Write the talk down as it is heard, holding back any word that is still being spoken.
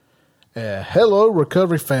Hello,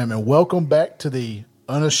 Recovery fam, and welcome back to the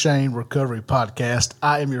Unashamed Recovery Podcast.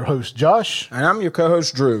 I am your host, Josh. And I'm your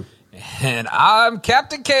co-host, Drew. And I'm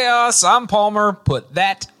Captain Chaos. I'm Palmer. Put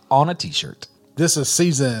that on a t-shirt. This is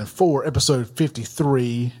Season 4, Episode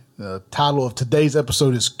 53. The title of today's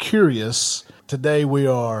episode is Curious. Today we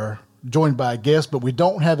are joined by a guest, but we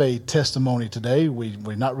don't have a testimony today.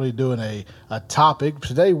 We're not really doing a topic.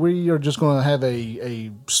 Today we are just going to have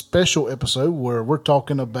a special episode where we're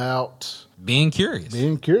talking about Being curious.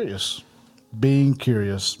 Being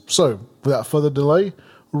curious. So, without further delay,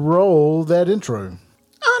 roll that intro.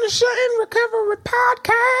 Unashamed Recovery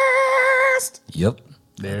Podcast. Yep.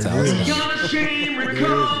 There That's it how it's is. done. Unashamed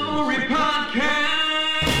Recovery Podcast.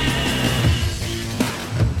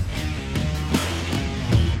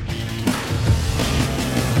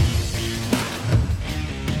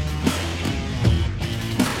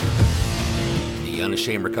 The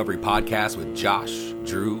Unashamed Recovery Podcast with Josh,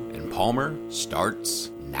 Drew, and Palmer starts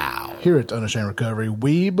now. Here at Unashamed Recovery,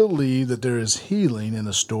 we believe that there is healing in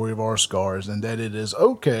the story of our scars and that it is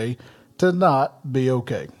okay to not be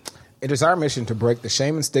okay. It is our mission to break the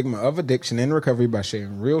shame and stigma of addiction in recovery by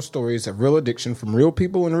sharing real stories of real addiction from real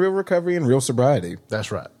people in real recovery and real sobriety.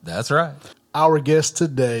 That's right. That's right. Our guest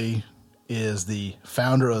today is the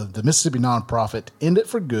founder of the Mississippi nonprofit End It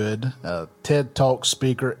for Good, a TED Talk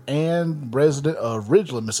speaker, and resident of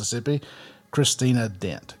Ridgeland, Mississippi, Christina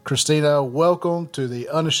Dent. Christina, welcome to the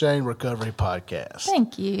Unashamed Recovery Podcast.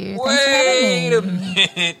 Thank you. Wait Thanks a for having me.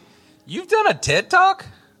 minute. You've done a TED Talk?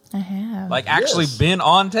 I have. Like actually Yes. been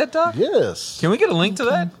on TED Talk? Yes. Can we get a link to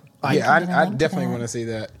that? I link to definitely that. want to see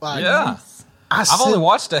that. Yeah. I've only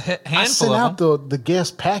watched a handful I sent of out them. the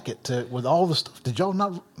guest packet with all the stuff. Did y'all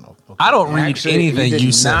not? No, okay. I don't read Actually, anything did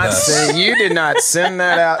you send not us. you did not send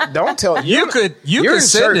that out. Don't tell You could you're in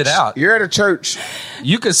send it church. out. You're at a church.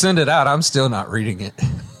 You could send it out. I'm still not reading it.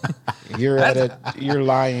 You're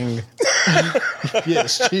lying.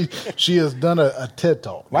 Yes, she has done a TED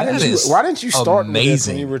Talk. Why That didn't is you start with this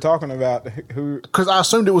amazing. when you were talking about who? Because I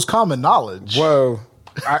assumed it was common knowledge. Whoa,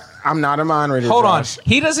 I'm not a mind reader. Hold on. Josh.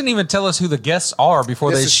 He doesn't even tell us who the guests are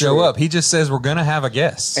before This they is show true. up. He just says we're going to have a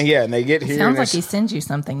guest. And yeah, and they get here. Sounds and like it's he sends you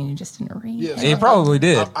something and you just didn't read. Yes. He probably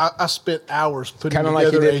did. I spent hours putting kind of like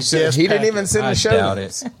he together a didn't. Send, guest he didn't packet. even send I the show. doubt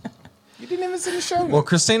notes. it. You didn't even send the show. Well, notes.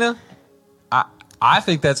 Christina, I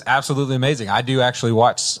think that's absolutely amazing. I do actually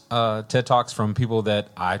watch TED Talks from people that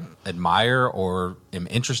I admire or am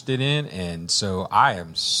interested in, and so I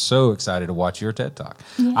am so excited to watch your TED Talk.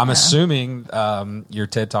 Yeah. I'm assuming your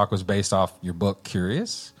TED Talk was based off your book,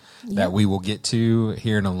 Curious, that we will get to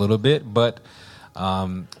here in a little bit, but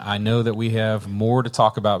I know that we have more to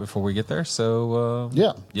talk about before we get there, so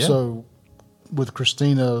Yeah. Yeah. So with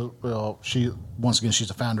Christina, well, she's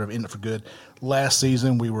the founder of End It for Good. Last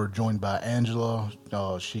season, we were joined by Angela.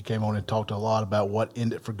 She came on and talked a lot about what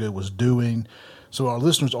End It for Good was doing. So our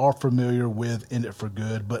listeners are familiar with End It for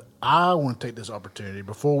Good, but I want to take this opportunity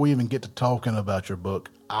before we even get to talking about your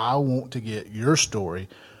book. I want to get your story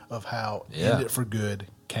of how End It for Good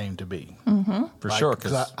came to be. for sure.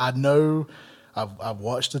 Because I know I've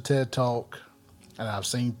watched the TED Talk and I've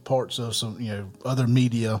seen parts of some other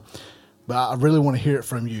media, but I really want to hear it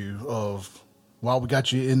from you of while we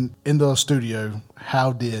got you in the studio,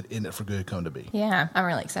 how did End It for Good come to be? Yeah, I'm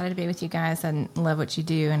really excited to be with you guys and love what you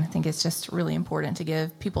do. And I think it's just really important to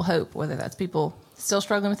give people hope, whether that's people still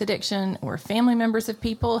struggling with addiction or family members of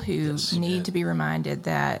people who need to be reminded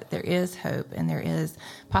that there is hope and there is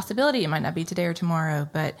possibility. It might not be today or tomorrow,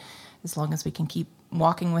 but as long as we can keep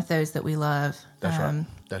walking with those that we love, That's right.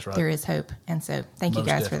 That's right. there is hope. And so thank you Most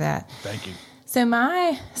guys for definitely. that. Thank you. So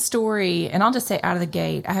my story, and I'll just say out of the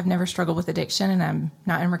gate, I have never struggled with addiction and I'm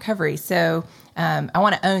not in recovery. So I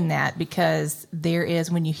want to own that because there is,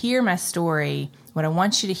 when you hear my story, what I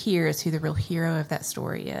want you to hear is who the real hero of that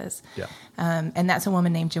story is. Yeah. And that's a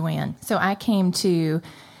woman named Joanne. So I came to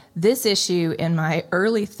this issue in my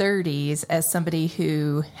early 30s as somebody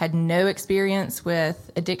who had no experience with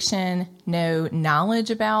addiction, no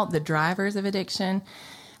knowledge about the drivers of addiction.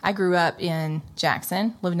 I grew up in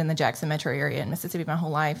Jackson, living in the Jackson metro area in Mississippi my whole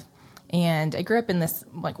life. And I grew up in this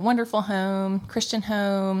wonderful home, Christian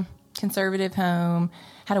home, conservative home,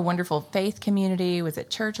 had a wonderful faith community, was at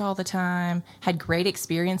church all the time, had great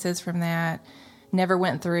experiences from that, never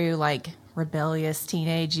went through rebellious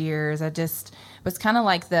teenage years. I just was kind of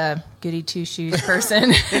like the goody two-shoes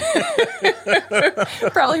person.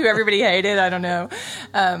 Probably who everybody hated. I don't know.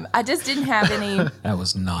 I just didn't have any... That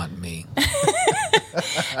was not me.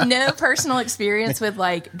 no personal experience with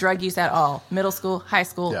drug use at all. Middle school, high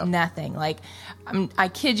school, Yeah. nothing. I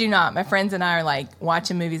kid you not, my friends and I are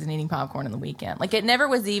watching movies and eating popcorn on the weekend. It never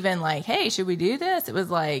was even hey, should we do this? It was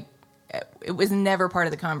it was never part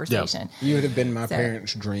of the conversation. You would have been my So-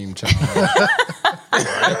 parents' dream child.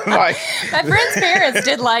 Like, My friend's parents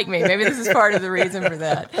did like me. Maybe this is part of the reason for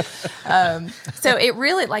that. So it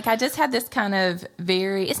really, like, I just had this kind of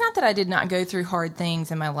it's not that I did not go through hard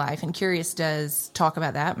things in my life, and Curious does talk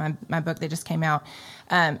about that, my book that just came out,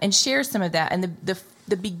 and shares some of that. And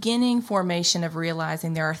the beginning formation of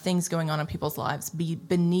realizing there are things going on in people's lives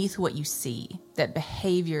beneath what you see, that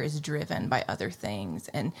behavior is driven by other things.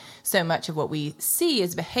 And so much of what we see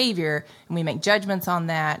is behavior, and we make judgments on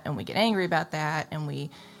that, and we get angry about that, and we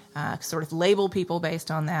sort of label people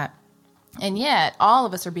based on that. And yet, all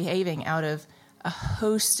of us are behaving out of a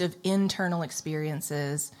host of internal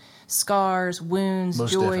experiences, scars, wounds,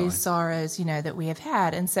 Most joys, definitely. sorrows, that we have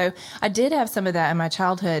had. And so I did have some of that in my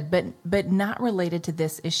childhood, but not related to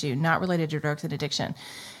this issue, not related to drugs and addiction.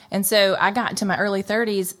 And so I got into my early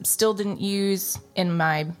 30s, still didn't use in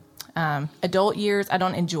my adult years. I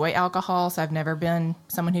don't enjoy alcohol, so I've never been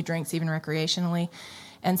someone who drinks even recreationally.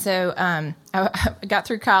 And so I got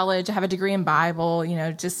through college. I have a degree in Bible,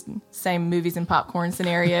 just same movies and popcorn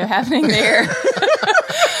scenario happening there.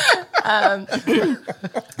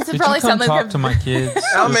 So Did probably you come sound like talk to my kids?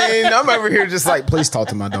 I mean, I'm over here just like, please talk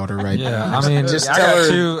to my daughter right Yeah, now. I mean, just I tell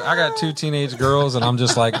got her. I got two teenage girls, and I'm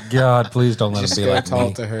just like, God, please don't let Just them be go like talk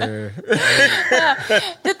me. to her.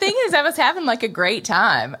 The thing is, I was having like a great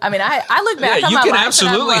time. I mean, I look back Yeah, on you my can life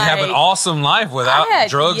absolutely and I'm have like, an awesome life without I had-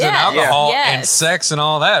 drugs and yes, alcohol yes. and sex and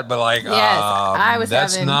all that. But like, I was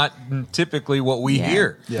that's having- not typically what we Yeah.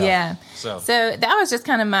 hear. Yeah. So- So that was just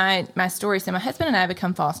kind of my story. So my husband and I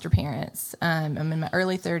become foster parents. I'm in my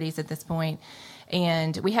early 30s at this point,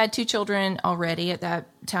 and we had 2 children already at that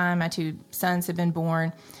time. My 2 sons had been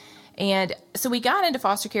born. And so we got into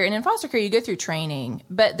foster care, and in foster care you go through training,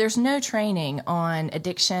 but there's no training on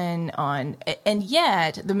addiction, and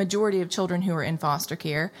yet the majority of children who are in foster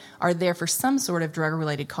care are there for some sort of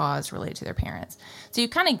drug-related cause related to their parents. So you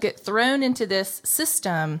kind of get thrown into this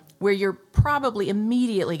system where you're probably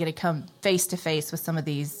immediately going to come face to face with some of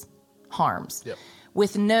these harms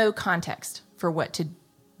with no context for what to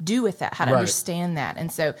do with that, how to Right. understand that.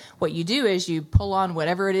 And so what you do is you pull on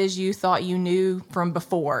whatever it is you thought you knew from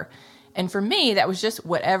before. And for me, that was just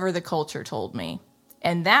whatever the culture told me.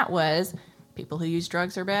 And that was people who use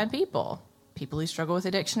drugs are bad people. People who struggle with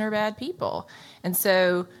addiction are bad people. And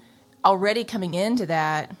so already coming into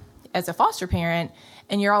that as a foster parent,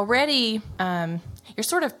 and you're already, you're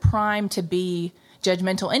sort of primed to be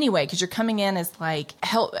judgmental anyway, because you're coming in as like,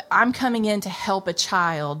 I'm coming in to help a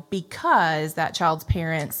child because that child's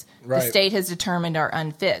parents, the Right. state has determined are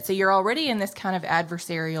unfit. So you're already in this kind of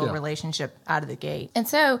adversarial relationship out of the gate. And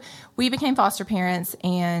so we became foster parents,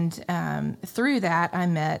 and through that I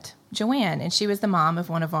met Joanne, and she was the mom of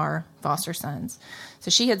one of our foster sons.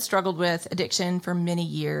 So she had struggled with addiction for many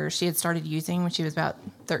years. She had started using when she was about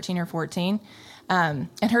 13 or 14. And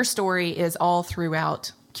her story is all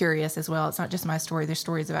throughout Curious as well. It's not just my story. There's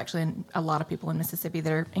stories of actually a lot of people in Mississippi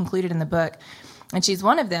that are included in the book. And she's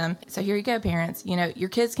one of them. So here you go, parents. Your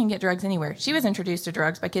kids can get drugs anywhere. She was introduced to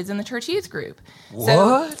drugs by kids in the church youth group. What?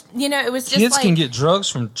 So, it was just Kids like, can get drugs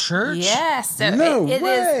from church? Yes. So No it is.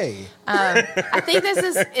 way. I think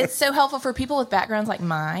it's so helpful for people with backgrounds like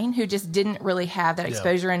mine who just didn't really have that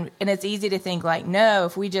exposure, and it's easy to think like, no,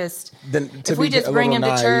 if we just Then to if we be just a bring little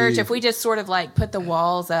them to church, naive. if we just sort of like put the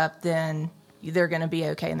walls up, then they're going to be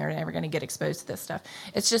okay and they're never going to get exposed to this stuff.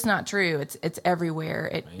 It's just not true. It's everywhere.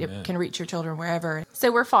 It can reach your children wherever.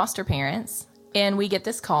 So we're foster parents, and we get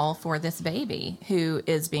this call for this baby who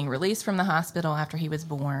is being released from the hospital after he was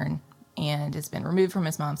born and has been removed from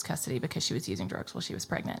his mom's custody because she was using drugs while she was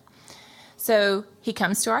pregnant. So he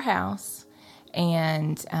comes to our house,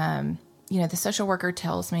 and the social worker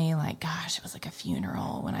tells me, like, gosh, it was like a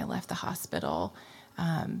funeral when I left the hospital.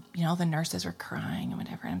 All the nurses were crying and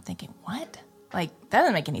whatever. And I'm thinking, what? Like, that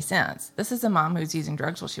doesn't make any sense. This is a mom who's using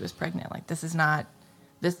drugs while she was pregnant. Like, this is not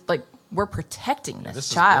this. Like, we're protecting this this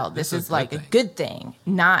is child. good. This This is is a like good a thing. good thing,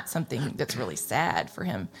 not something that's really sad for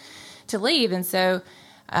him to leave. And so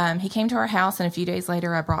he came to our house, and a few days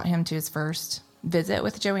later, I brought him to his first visit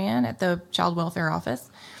with Joanne at the child welfare office.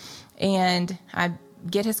 And I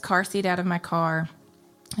get his car seat out of my car.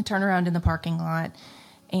 I turn around in the parking lot,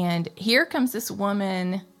 and here comes this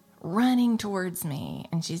woman running towards me,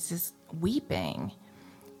 and she's just weeping.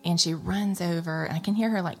 And she runs over, and I can hear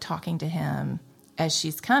her like talking to him as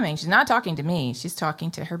she's coming. She's not talking to me. She's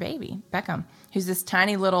talking to her baby, Beckham, who's this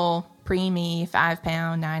tiny little preemie,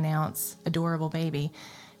 5-pound, 9-ounce, adorable baby.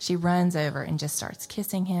 She runs over and just starts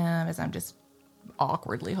kissing him as I'm just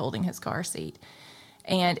awkwardly holding his car seat.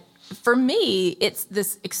 And for me, it's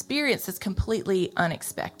this experience that's completely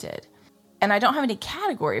unexpected. and I don't have any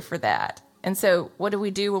category for that. And so what do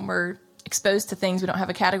we do when we're exposed to things we don't have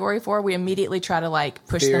a category for? We immediately try to like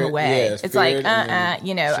push them away. Yeah, it's like,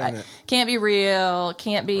 shouldn't. can't be real,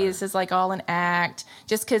 can't be, this is like all an act,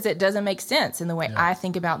 just because it doesn't make sense in the way I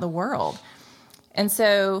think about the world. And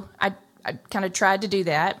so I kind of tried to do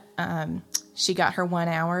that. She got her 1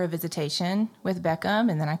 hour of visitation with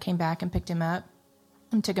Beckham, and then I came back and picked him up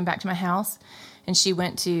and took him back to my house. And she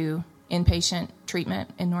went to inpatient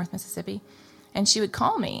treatment in North Mississippi. And she would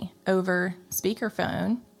call me over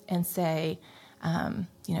speakerphone and say,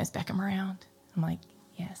 is Beckham around? I'm like,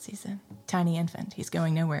 yes, he's a tiny infant. He's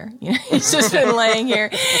going nowhere. He's just been laying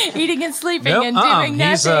here eating and sleeping and doing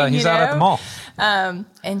nothing. He's out at the mall.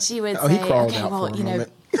 And she would say, he crawled okay, out well, for a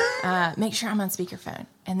moment. make sure I'm on speakerphone.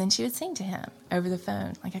 And then she would sing to him over the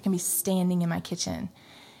phone. Like I can be standing in my kitchen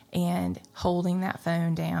and holding that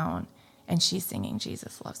phone down, and she's singing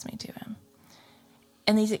Jesus Loves Me to him.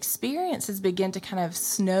 And these experiences begin to kind of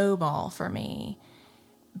snowball for me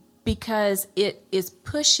because it is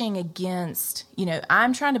pushing against,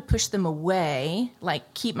 I'm trying to push them away,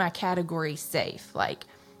 like keep my category safe. Like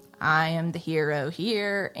I am the hero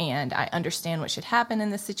here and I understand what should happen in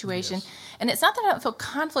this situation. Yes. And it's not that I don't feel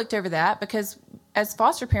conflict over that, because as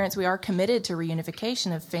foster parents, we are committed to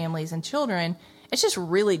reunification of families and children. It's just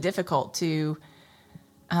really difficult to,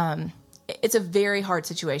 it's a very hard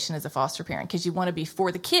situation as a foster parent because you want to be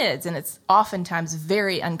for the kids, and it's oftentimes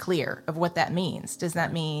very unclear of what that means. Does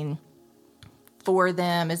that mean for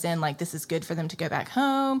them as in like this is good for them to go back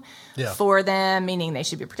home? Yeah. For them meaning they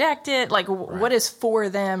should be protected? Like what does for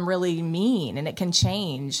them really mean? And it can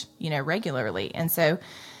change, regularly. And so,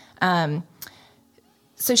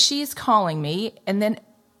 so she's calling me, and then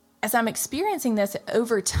as I'm experiencing this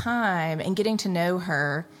over time and getting to know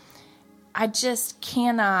her, I just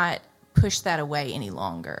cannot push that away any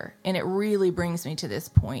longer. And it really brings me to this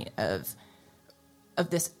point of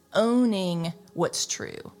this owning what's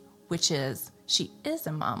true, which is she is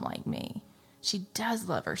a mom like me. She does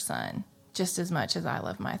love her son just as much as I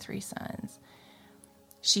love my 3 sons.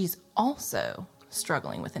 She's also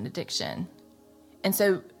struggling with an addiction. And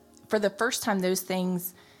so for the first time, those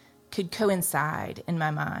things could coincide in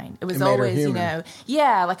my mind. It was always, like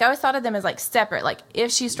I always thought of them as like separate. Like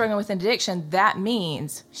if she's struggling with an addiction, that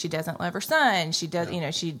means she doesn't love her son. She does,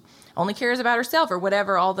 she only cares about herself, or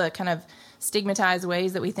whatever all the kind of stigmatized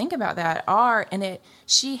ways that we think about that are. And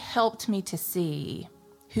she helped me to see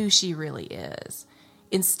who she really is,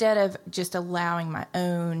 instead of just allowing my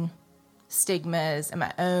own stigmas and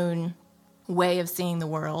my own way of seeing the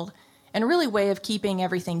world, and really way of keeping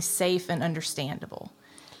everything safe and understandable.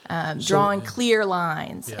 Drawing clear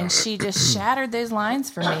lines. Yeah. And she just shattered those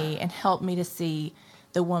lines for me and helped me to see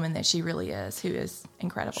the woman that she really is, who is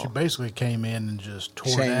incredible. She basically came in and just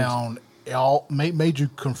tore down, made you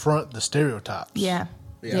confront the stereotypes. Yeah.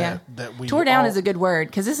 That we tore down is a good word,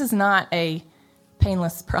 because this is not a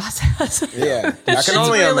painless process. Yeah, I can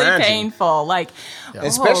only really imagine. Painful,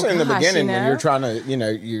 especially in the beginning when you're trying to,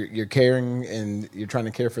 you're caring and you're trying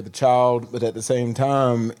to care for the child, but at the same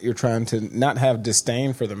time you're trying to not have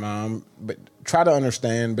disdain for the mom, but try to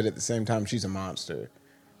understand. But at the same time, she's a monster.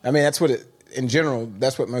 I mean, that's what in general.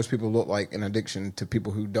 That's what most people look like in addiction to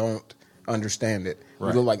people who don't understand it.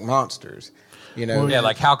 Right. We look like monsters.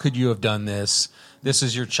 Like how could you have done this? This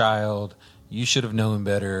is your child. You should have known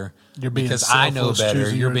better. You're being because selfless, I know better.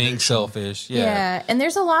 You're being addiction. Selfish. Yeah, and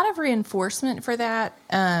there's a lot of reinforcement for that.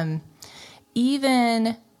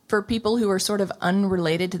 Even for people who are sort of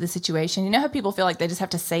unrelated to the situation. You know how people feel like they just have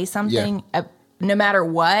to say something no matter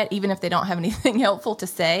what, even if they don't have anything helpful to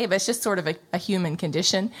say. But it's just sort of a human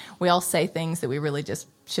condition. We all say things that we really just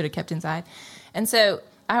should have kept inside. And so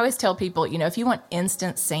I always tell people, if you want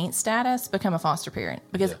instant saint status, become a foster parent.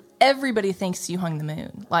 Because everybody thinks you hung the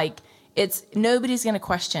moon. Like, nobody's going to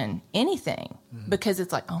question anything because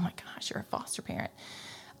it's like, oh my gosh, you're a foster parent.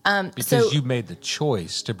 Because you made the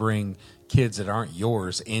choice to bring kids that aren't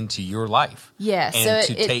yours into your life. Yeah. And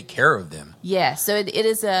to take care of them. Yeah. So it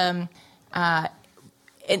is, and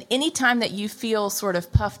any time that you feel sort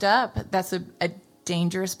of puffed up, that's a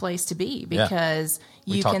dangerous place to be, because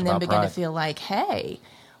you can then begin to feel like, hey,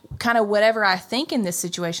 kind of whatever I think in this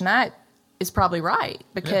situation is probably right,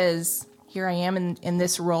 because here I am in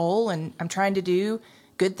this role, and I'm trying to do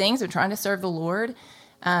good things. I'm trying to serve the Lord.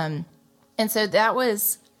 And so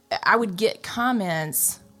I would get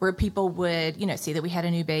comments where people would, see that we had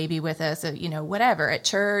a new baby with us, whatever, at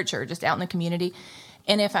church or just out in the community.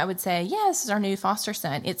 And if I would say, this is our new foster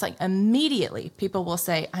son, it's like immediately people will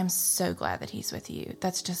say, I'm so glad that he's with you.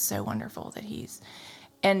 That's just so wonderful that he's,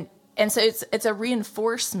 and so it's a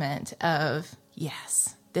reinforcement of,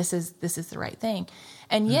 yes, this is the right thing.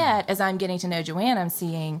 And yet, as I'm getting to know Joanne, I'm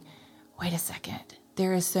seeing, wait a second,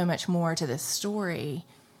 there is so much more to this story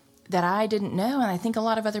that I didn't know, and I think a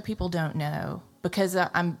lot of other people don't know, because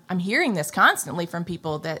I'm hearing this constantly from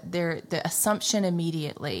people that the assumption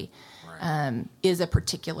immediately is a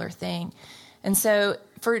particular thing. And so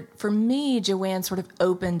for me, Joanne sort of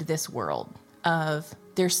opened this world of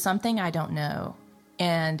there's something I don't know.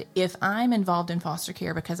 And if I'm involved in foster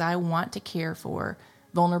care because I want to care for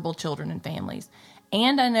vulnerable children and families,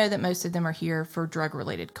 and I know that most of them are here for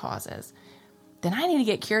drug-related causes, then I need to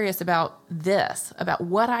get curious about this, about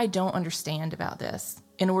what I don't understand about this,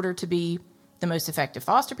 in order to be the most effective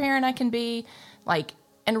foster parent I can be.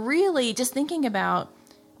 And really just thinking about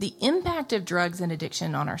the impact of drugs and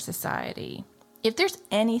addiction on our society. If there's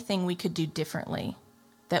anything we could do differently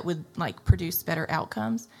that would produce better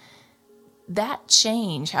outcomes, that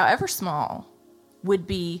change, however small, would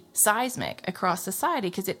be seismic across society,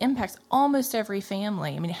 because it impacts almost every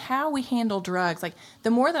family. I mean, how we handle drugs,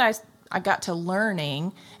 the more that I got to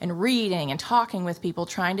learning and reading and talking with people,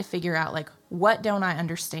 trying to figure out what don't I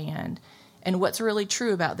understand and what's really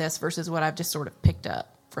true about this versus what I've just sort of picked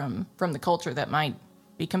up from the culture that might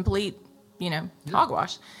be complete,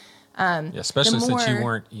 hogwash. Especially since you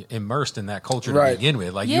weren't immersed in that culture to Right. begin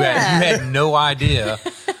with. You had no idea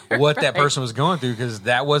what that person was going through, because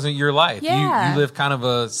that wasn't your life. Yeah. You live kind of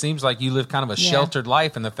a sheltered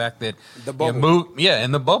life, in the fact that The bubble.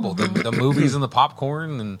 in the bubble, the movies and the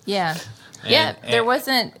popcorn and there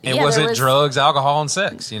wasn't. It wasn't drugs, alcohol, and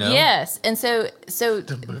sex. Yes, and so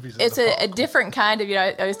it's a different kind of.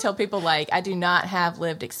 I always tell people I do not have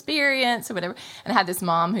lived experience or whatever. And I had this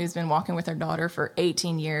mom who's been walking with her daughter for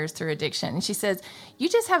 18 years through addiction, and she says, "You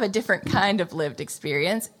just have a different kind of lived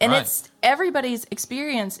experience, and it's everybody's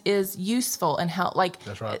experience is useful and help.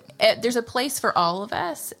 That's right. There's a place for all of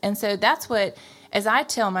us, and so that's what." As I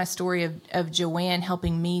tell my story of Joanne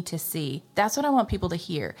helping me to see, that's what I want people to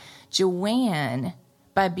hear. Joanne,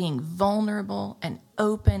 by being vulnerable and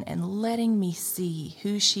open and letting me see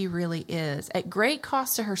who she really is, at great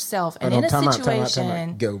cost to herself, and in a situation... Time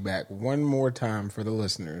out. Go back one more time for the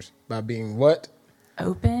listeners. By being what?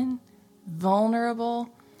 Open, vulnerable,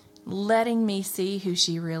 letting me see who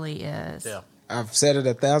she really is. Yeah. I've said it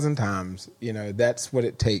 1,000 times. That's what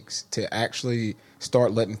it takes to actually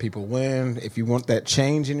start letting people win. If you want that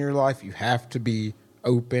change in your life, you have to be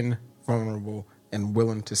open, vulnerable, and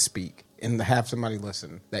willing to speak, and to have somebody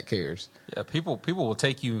listen that cares. Yeah, people will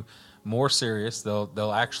take you more serious.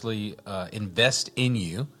 They'll actually invest in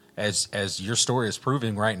you, as your story is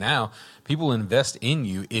proving right now. People invest in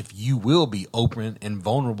you if you will be open and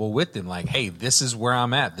vulnerable with them. Hey, this is where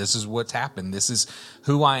I'm at. This is what's happened. This is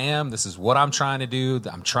who I am. This is what I'm trying to do.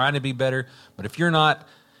 I'm trying to be better. But if you're not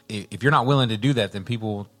willing to do that, then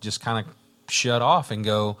people just kind of shut off and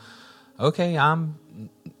go, okay, I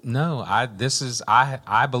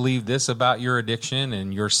believe this about your addiction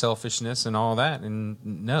and your selfishness and all that. And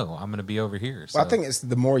no, I'm going to be over here. So. Well, I think it's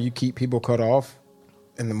the more you keep people cut off,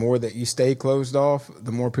 and the more that you stay closed off,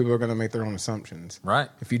 the more people are going to make their own assumptions. Right.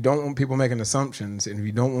 If you don't want people making assumptions, and if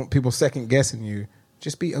you don't want people second guessing you,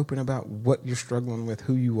 just be open about what you're struggling with,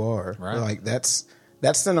 who you are. Right. That's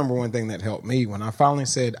the number one thing that helped me when I finally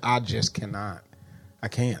said, I just cannot. I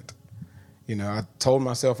can't. I told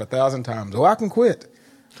myself 1,000 times, I can quit.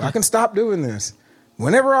 I can stop doing this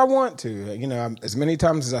whenever I want to. As many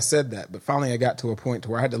times as I said that, but finally I got to a point to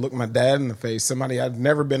where I had to look my dad in the face, somebody I'd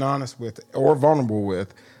never been honest with or vulnerable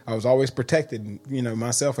with. I was always protected,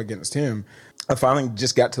 myself against him. I finally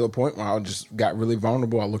just got to a point where I just got really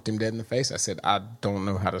vulnerable. I looked him dead in the face. I said, I don't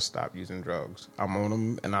know how to stop using drugs. I'm on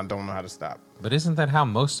them, and I don't know how to stop. But isn't that how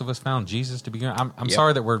most of us found Jesus to begin with? I'm Yep.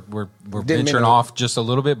 sorry that we're venturing off just a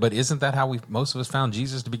little bit, but isn't that how most of us found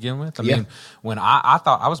Jesus to begin with? I mean, when I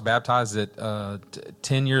thought I was baptized at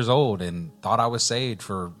 10 years old and thought I was saved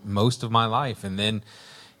for most of my life, and then,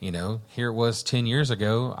 here it was 10 years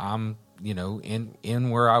ago, I'm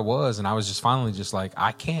in where I was, and I was just finally just like,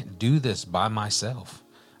 I can't do this by myself.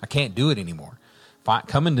 I can't do it anymore.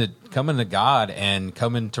 Coming to God and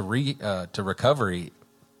coming to recovery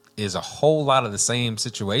is a whole lot of the same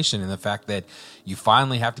situation, in the fact that you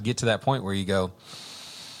finally have to get to that point where you go,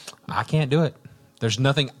 I can't do it. There's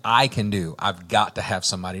nothing I can do. I've got to have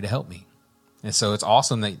somebody to help me. And so it's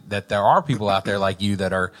awesome that there are people out there like you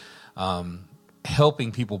that are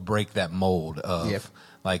helping people break that mold of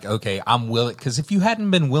okay, I'm willing. Because if you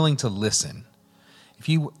hadn't been willing to listen, if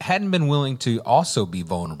you hadn't been willing to also be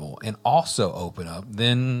vulnerable and also open up,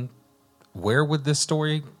 then where would this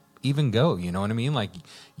story even go? You know what I mean?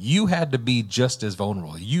 You had to be just as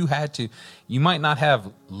vulnerable. You might not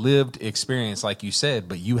have lived experience like you said,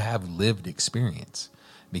 but you have lived experience.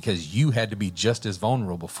 because you had to be just as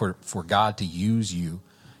vulnerable for God to use you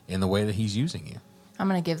in the way that he's using you. I'm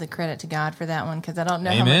going to give the credit to God for that one because I don't know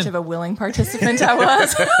Amen. how much of a willing participant I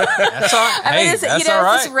was. That's all, It's all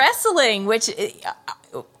right. this wrestling, which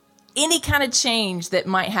any kind of change that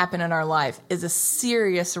might happen in our life is a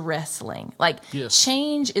serious wrestling. Like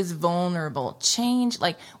change is vulnerable. Change,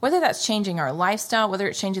 like whether that's changing our lifestyle, whether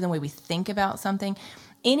it's changing the way we think about something.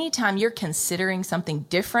 Anytime you're considering something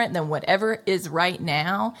different than whatever is right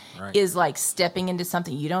now is like stepping into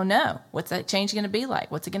something you don't know. What's that change going to be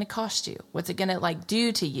like? What's it going to cost you? What's it going to like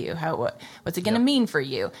do to you? What's it going to mean for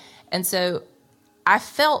you? And so I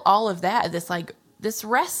felt all of that, this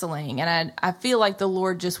wrestling, and I feel like the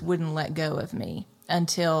Lord just wouldn't let go of me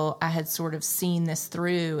until I had sort of seen this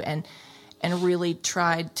through and really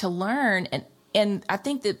tried to learn. And I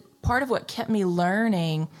think that part of what kept me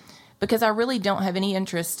learning, because I really don't have any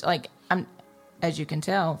interest, as you can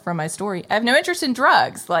tell from my story, I have no interest in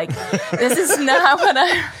drugs. Like, this is not what I'm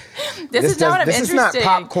interested in. This is not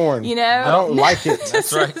popcorn. You know? I don't like it.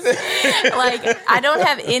 That's right. I don't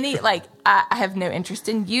have any, I have no interest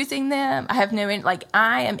in using them. I have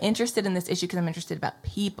I am interested in this issue because I'm interested about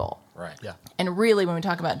people. Right. Yeah. And really, when we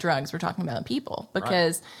talk about drugs, we're talking about people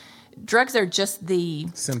because drugs are just the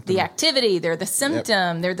activity. They're the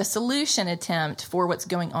symptom. Yep. They're the solution attempt for what's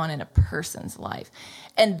going on in a person's life.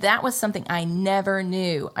 And that was something I never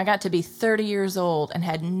knew. I got to be 30 years old and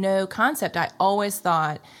had no concept. I always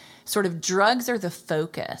thought sort of drugs are the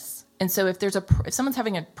focus. And so if someone's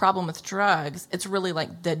having a problem with drugs, it's really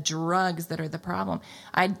like the drugs that are the problem.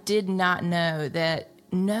 I did not know that,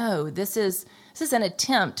 no, this is an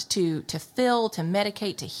attempt to fill, to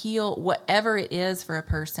medicate, to heal, whatever it is for a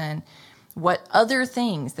person, what other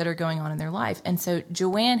things that are going on in their life. And so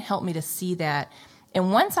Joanne helped me to see that.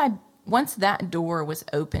 And once that door was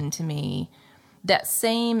open to me, that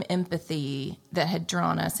same empathy that had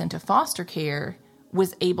drawn us into foster care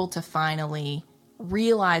was able to finally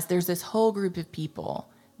realize there's this whole group of people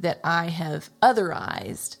that I have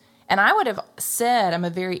otherized. And I would have said I'm a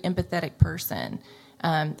very empathetic person.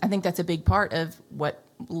 I think that's a big part of what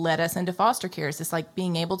led us into foster care is just like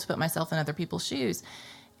being able to put myself in other people's shoes.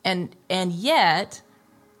 And yet,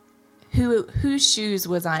 whose shoes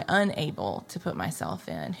was I unable to put myself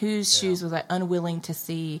in? Whose shoes was I unwilling to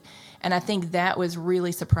see? And I think that was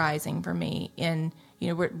really surprising for me. And,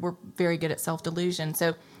 we're very good at self-delusion.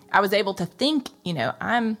 So I was able to think,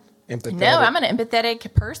 I'm empathetic. No, I'm an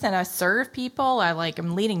empathetic person. I serve people.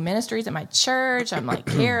 I'm leading ministries at my church. I'm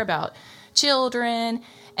care about children.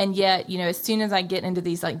 And yet, as soon as I get into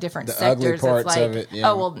these different sectors, it's like, of it,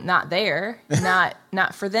 oh, well, not there,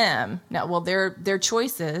 not for them. No, well, their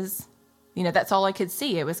choices, that's all I could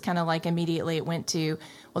see. It was kind of like immediately it went to,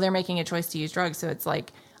 well, they're making a choice to use drugs. So it's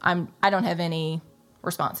like, I don't have any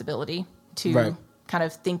responsibility to kind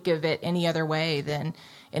of think of it any other way than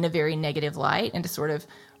in a very negative light and to sort of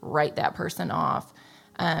write that person off.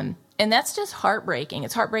 And that's just heartbreaking.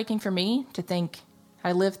 It's heartbreaking for me to think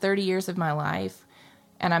I lived 30 years of my life,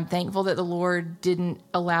 and I'm thankful that the Lord didn't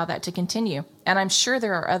allow that to continue. And I'm sure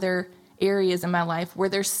there are other areas in my life where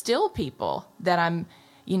there's still people that I'm,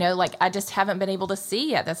 I just haven't been able to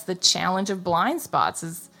see yet. That's the challenge of blind spots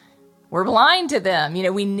is we're blind to them.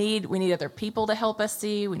 We need other people to help us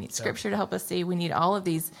see. We need scripture to help us see. We need all of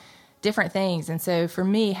these different things. And so for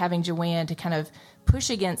me, having Joanne to kind of push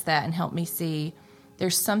against that and help me see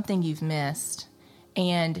there's something you've missed.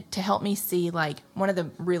 And to help me see, one of the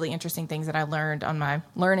really interesting things that I learned on my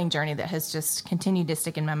learning journey that has just continued to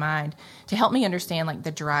stick in my mind, to help me understand,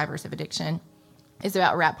 the drivers of addiction, is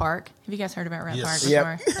about Rat Park. Have you guys heard about Rat Park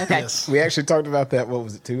before? Yep. Okay. Yes. We actually talked about that,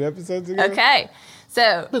 2 episodes ago? Okay.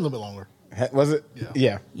 So. Been a little bit longer. Was it?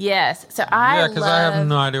 Yeah. Yes. So I because I have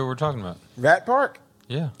no idea what we're talking about. Rat Park?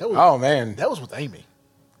 Yeah. Man. That was with Amy.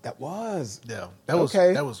 That was. Yeah. That was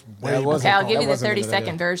okay. That was way that Okay, I'll give you the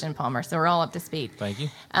 30-second version, Palmer, so we're all up to speed. Thank you.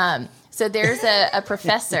 So there's a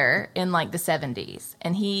professor in the 70s,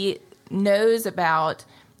 and he knows about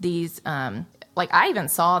these, I even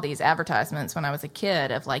saw these advertisements when I was a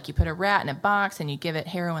kid of you put a rat in a box and you give it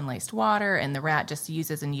heroin-laced water, and the rat just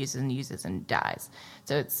uses and uses and uses and dies.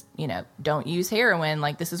 So it's, don't use heroin,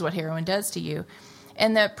 this is what heroin does to you.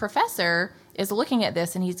 And the professor is looking at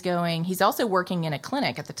this and he's also working in a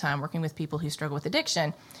clinic at the time, working with people who struggle with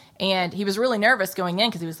addiction. And he was really nervous going in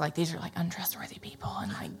because he was like, these are untrustworthy people.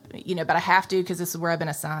 And but I have to, because this is where I've been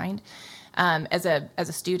assigned as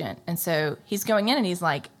a student. And so he's going in and he's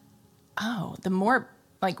like, oh, the more,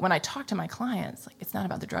 when I talk to my clients, it's not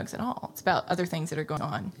about the drugs at all. It's about other things that are going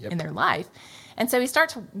on in their life. And so he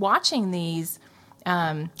starts watching these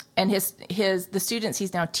And the students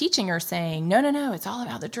he's now teaching are saying, no, it's all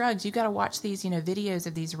about the drugs. You got to watch these, videos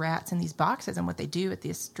of these rats in these boxes and what they do with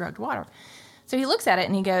this drugged water. So he looks at it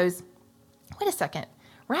and he goes, wait a second.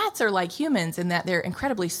 Rats are like humans in that they're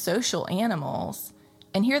incredibly social animals.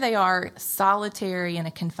 And here they are solitary in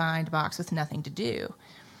a confined box with nothing to do.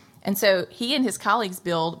 And so he and his colleagues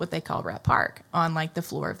build what they call Rat Park on like the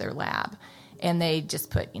floor of their lab. And they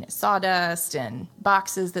just put, sawdust and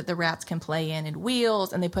boxes that the rats can play in and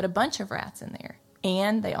wheels, and they put a bunch of rats in there.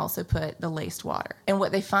 And they also put the laced water. And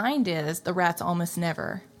what they find is the rats almost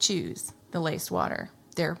never choose the laced water.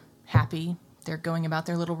 They're happy. They're going about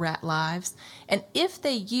their little rat lives. And if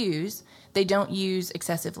they don't use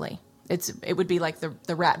excessively. It would be like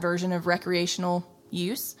the rat version of recreational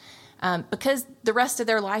use, because the rest of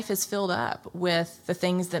their life is filled up with the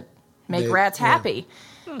things that make rats happy.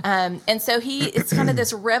 And so it's kind of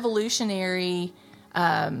this revolutionary,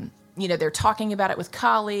 they're talking about it with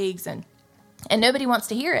colleagues and nobody wants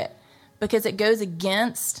to hear it because it goes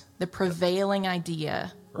against the prevailing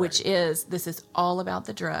idea, which is this is all about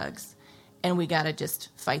the drugs and we got to just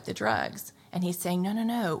fight the drugs. And he's saying,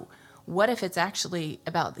 no. What if it's actually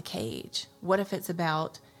about the cage? What if it's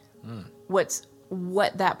about the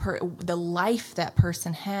life that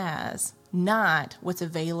person has, not what's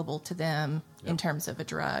available to them in terms of a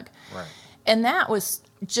drug. Right. And that was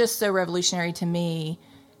just so revolutionary to me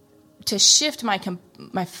to shift my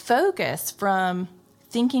focus from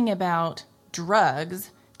thinking about drugs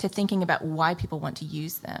to thinking about why people want to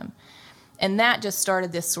use them. And that just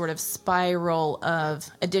started this sort of spiral of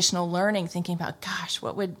additional learning, thinking about, gosh,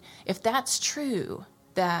 if that's true,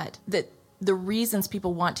 that the reasons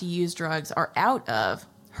people want to use drugs are out of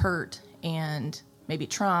hurt and maybe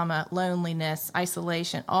trauma, loneliness,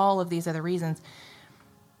 isolation, all of these other reasons,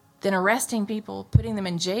 then arresting people, putting them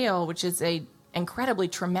in jail, which is a incredibly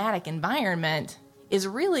traumatic environment, is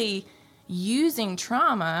really using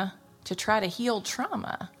trauma to try to heal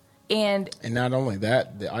trauma. And not only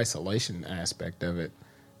that, the isolation aspect of it,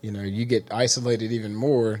 you get isolated even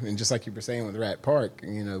more. And just like you were saying with Rat Park,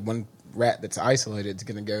 one rat that's isolated is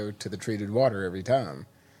going to go to the treated water every time.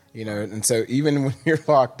 And so even when you're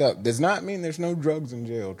locked up, does not mean there's no drugs in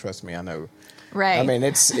jail. Trust me, I know. Right. I mean,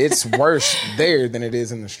 it's worse there than it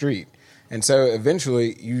is in the street. And so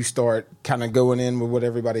eventually you start kind of going in with what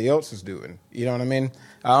everybody else is doing. You know what I mean?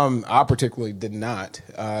 I particularly did not.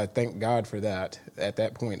 Thank God for that. At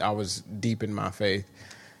that point, I was deep in my faith.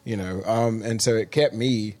 And so it kept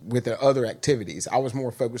me with the other activities. I was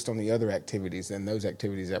more focused on the other activities than those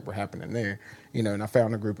activities that were happening there, and I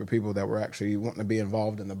found a group of people that were actually wanting to be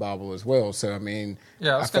involved in the Bible as well. So, I mean...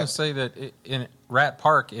 Yeah, I was going to say that in Rat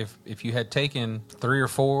Park, if you had taken 3 or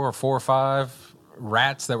 4 or 4 or 5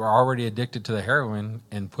 rats that were already addicted to the heroin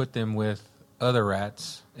and put them with other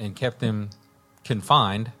rats and kept them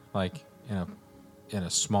confined, like, in a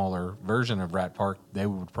smaller version of Rat Park, they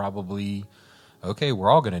would probably... okay, we're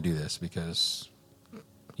all going to do this because,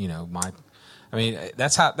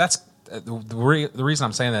 that's the reason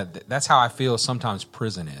I'm saying that. That's how I feel sometimes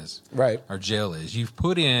prison is. Right. Or jail is. You've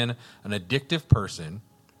put in an addictive person.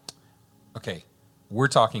 Okay, we're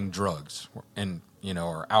talking drugs and,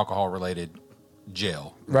 or alcohol related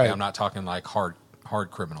jail. Right. Okay, I'm not talking like hard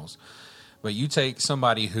criminals. But you take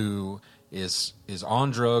somebody who is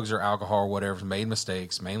on drugs or alcohol or whatever, made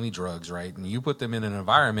mistakes, mainly drugs, right? And you put them in an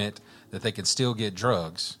environment that they can still get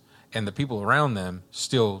drugs and the people around them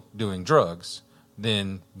still doing drugs,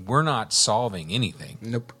 then we're not solving anything.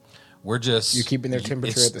 Nope. We're just... You're keeping their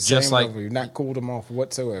temperature at the same level. You've not cooled them off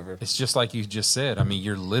whatsoever. It's just like you just said. I mean,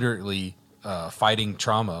 you're literally fighting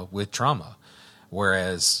trauma with trauma.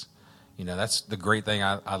 Whereas... that's the great thing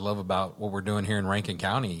I love about what we're doing here in Rankin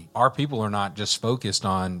County. Our people are not just focused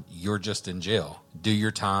on you're just in jail. Do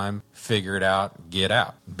your time, figure it out, get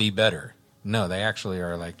out, be better. No, they actually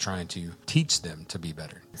are like trying to teach them to be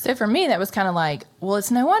better. So for me, that was kind of like, well, it's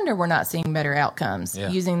no wonder we're not seeing better outcomes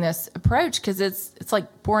using this approach because it's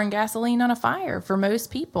like pouring gasoline on a fire for most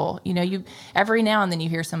people. You every now and then you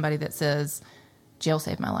hear somebody that says, jail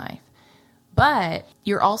saved my life. But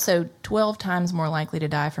you're also 12 times more likely to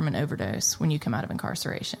die from an overdose when you come out of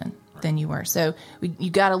incarceration than you were. So you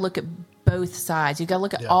got to look at both sides. You got to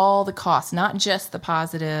look at all the costs, not just the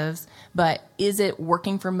positives, but is it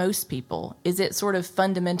working for most people? Is it sort of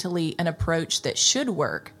fundamentally an approach that should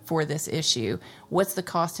work for this issue? What's the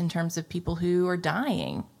cost in terms of people who are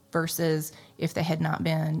dying versus if they had not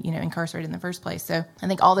been, incarcerated in the first place. So I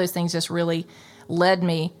think all those things just really led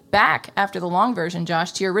me back after the long version,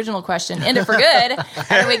 Josh, to your original question, end it for good.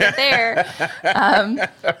 How do we get there?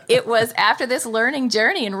 It was after this learning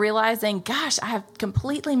journey and realizing, gosh, I have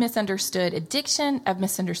completely misunderstood addiction. I've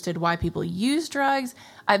misunderstood why people use drugs.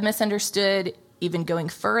 I've misunderstood even going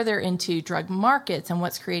further into drug markets and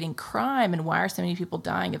what's creating crime and why are so many people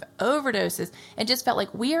dying of overdoses, and just felt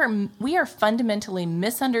like we are fundamentally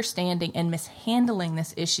misunderstanding and mishandling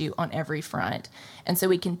this issue on every front. And so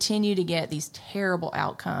we continue to get these terrible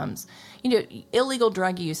outcomes. Illegal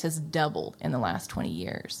drug use has doubled in the last 20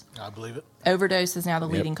 years. I believe it. Overdose is now the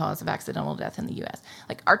leading cause of accidental death in the U.S.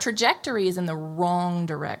 Like, our trajectory is in the wrong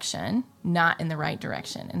direction, not in the right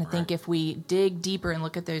direction. And I think if we dig deeper and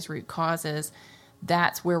look at those root causes,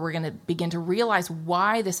 that's where we're going to begin to realize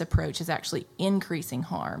why this approach is actually increasing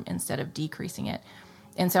harm instead of decreasing it.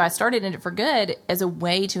 And so I started End It for Good as a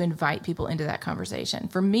way to invite people into that conversation.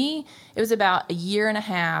 For me, it was about a year and a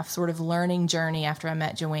half sort of learning journey after I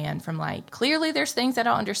met Joanne, from like, clearly there's things I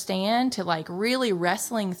don't understand, to like really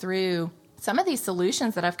wrestling through some of these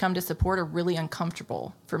solutions that I've come to support are really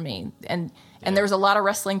uncomfortable for me. And there was a lot of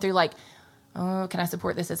wrestling through like, oh, can I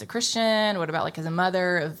support this as a Christian? What about like as a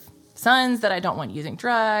mother of sons that I don't want using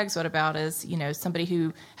drugs? What about as, somebody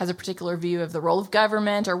who has a particular view of the role of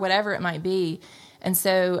government or whatever it might be? And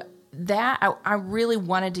so that I really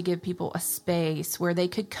wanted to give people a space where they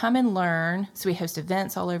could come and learn. So we host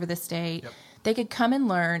events all over the state. Yep. They could come and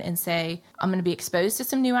learn and say, I'm going to be exposed to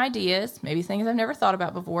some new ideas, maybe things I've never thought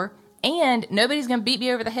about before. And nobody's going to beat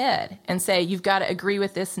me over the head and say, you've got to agree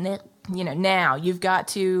with this, now. You've got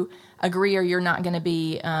to agree or you're not going to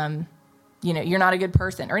be, you're not a good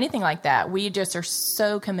person or anything like that. We just are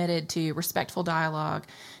so committed to respectful dialogue,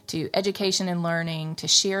 to education and learning, to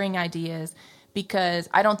sharing ideas, because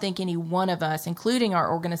I don't think any one of us, including our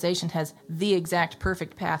organization, has the exact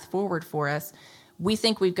perfect path forward for us. We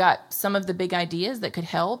think we've got some of the big ideas that could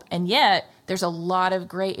help, and yet there's a lot of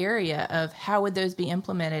gray area of how would those be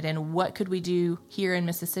implemented and what could we do here in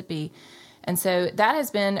Mississippi. And so that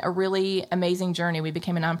has been a really amazing journey. We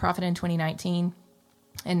became a nonprofit in 2019,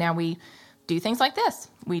 and now we do things like this.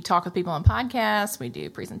 We talk with people on podcasts, we do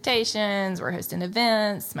presentations, we're hosting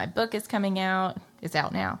events. My book is coming out. It's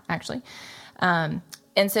out now, actually.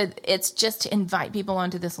 And so it's just to invite people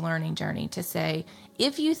onto this learning journey to say,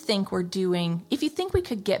 if you think we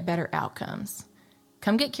could get better outcomes,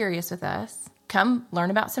 come get curious with us, come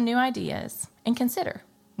learn about some new ideas, and consider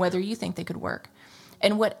whether you think they could work.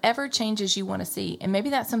 And whatever changes you want to see, and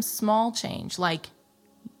maybe that's some small change, like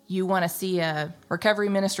you want to see a recovery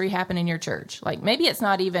ministry happen in your church. Like maybe it's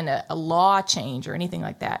not even a law change or anything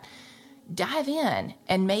like that. Dive in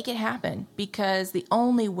and make it happen, because the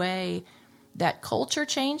only way that culture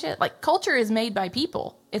changes, like culture is made by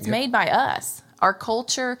people. It's made by us. Our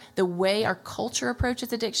culture, the way our culture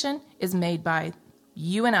approaches addiction is made by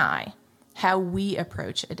you and I, how we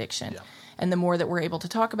approach addiction. Yeah. And the more that we're able to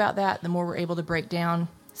talk about that, the more we're able to break down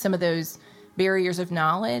some of those barriers of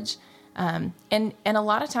knowledge. And a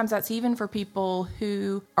lot of times that's even for people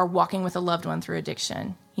who are walking with a loved one through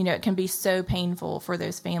addiction. It can be so painful for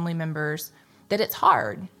those family members that it's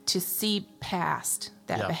hard to see past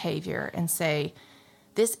that behavior and say,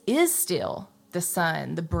 this is still the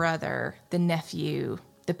son, the brother, the nephew,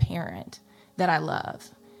 the parent that I love.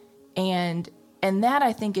 And that,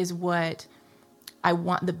 I think, is what I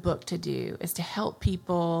want the book to do, is to help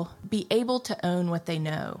people be able to own what they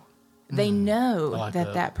know. They know like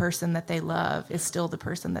that person that they love is still the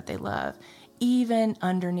person that they love, even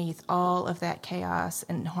underneath all of that chaos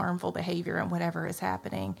and harmful behavior and whatever is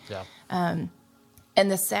happening. Yeah. And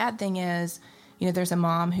the sad thing is, there's a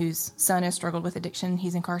mom whose son has struggled with addiction.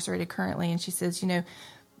 He's incarcerated currently. And she says,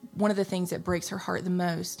 one of the things that breaks her heart the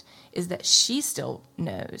most is that she still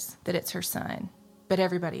knows that it's her son, but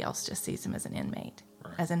everybody else just sees him as an inmate,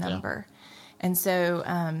 as a number. Yeah. And so,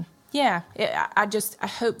 I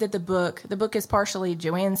hope that the book is partially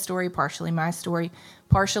Joanne's story, partially my story,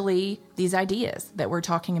 partially these ideas that we're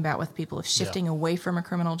talking about with people of shifting away from a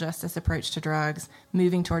criminal justice approach to drugs,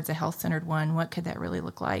 moving towards a health-centered one. What could that really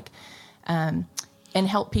look like? And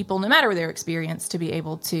help people, no matter their experience, to be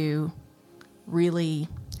able to really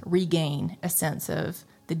regain a sense of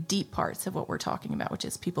the deep parts of what we're talking about, which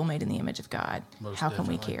is people made in the image of God. How can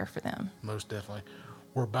we care for them? Most definitely.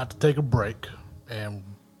 We're about to take a break, and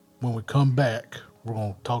when we come back, we're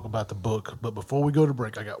going to talk about the book. But before we go to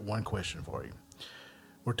break, I got one question for you.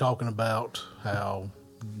 We're talking about how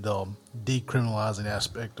the decriminalizing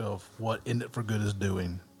aspect of what End It for Good is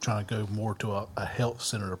doing, trying to go more to a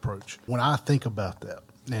health-centered approach. When I think about that,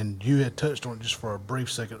 and you had touched on it just for a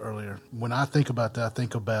brief second earlier. When I think about that, I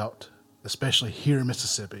think about, especially here in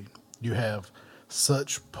Mississippi, you have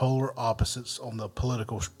such polar opposites on the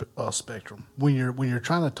political spectrum. When you're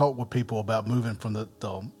trying to talk with people about moving from the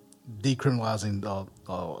decriminalizing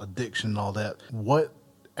addiction and all that, what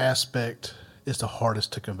aspect is the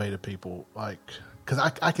hardest to convey to people? Like, because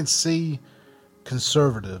I can see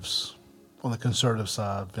conservatives on the conservative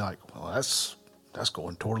side be like, well, that's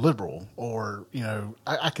going toward liberal, or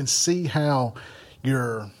I can see how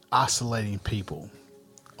you're isolating people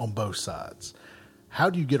on both sides. How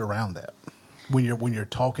do you get around that when you're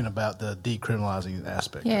talking about the decriminalizing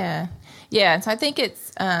aspect? Yeah. And so I think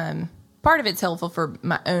it's part of it's helpful for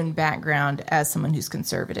my own background as someone who's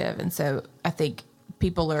conservative, and so I think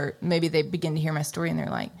people maybe they begin to hear my story and they're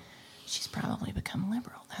like, she's probably become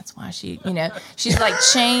liberal. That's why she's like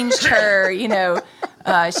changed her,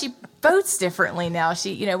 she votes differently now.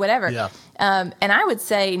 She, whatever. Yeah. And I would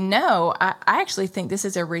say, no, I actually think this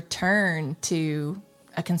is a return to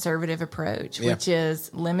a conservative approach, which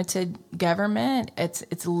is limited government.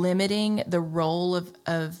 It's limiting the role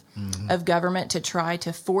of government to try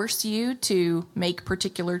to force you to make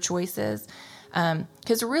particular choices.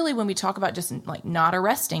 Because really, when we talk about just like not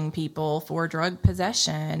arresting people for drug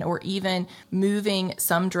possession, or even moving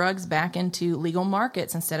some drugs back into legal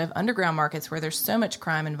markets instead of underground markets where there's so much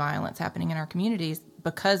crime and violence happening in our communities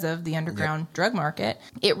because of the underground drug market,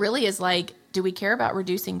 it really is like, do we care about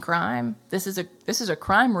reducing crime? This is a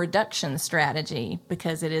crime reduction strategy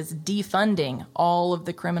because it is defunding all of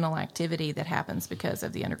the criminal activity that happens because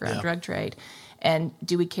of the underground drug trade. And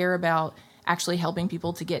do we care about actually helping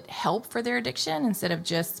people to get help for their addiction instead of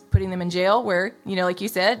just putting them in jail where, like you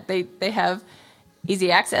said, they have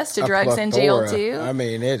easy access to drugs in jail too? I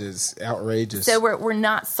mean, it is outrageous. So we're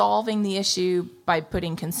not solving the issue by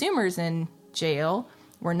putting consumers in jail.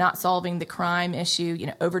 We're not solving the crime issue.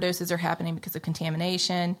 Overdoses are happening because of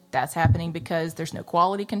contamination. That's happening because there's no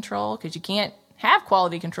quality control, because you can't have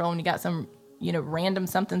quality control when you got some, random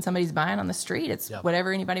something somebody's buying on the street. It's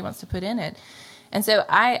whatever anybody wants to put in it. And so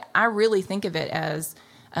I really think of it as,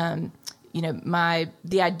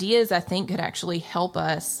 the ideas I think could actually help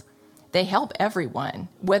us. They help everyone,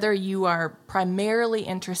 whether you are primarily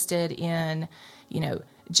interested in,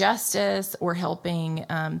 justice or helping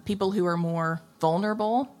people who are more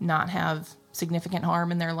vulnerable not have significant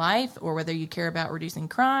harm in their life, or whether you care about reducing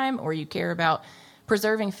crime or you care about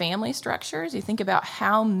preserving family structures. You think about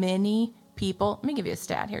how many people. Let me give you a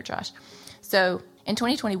stat here, Josh. So in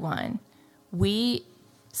 2021, we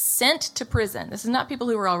sent to prison, this is not people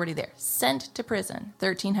who were already there, sent to prison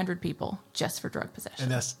 1,300 people just for drug possession.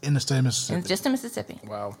 And that's in the state of Mississippi. And just in Mississippi.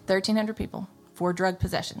 Wow. 1,300 people for drug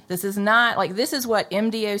possession. This is not, this is what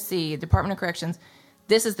MDOC, Department of Corrections,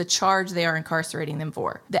 this is the charge they are incarcerating them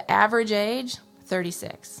for. The average age,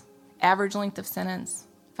 36. Average length of sentence,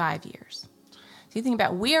 5 years. So you think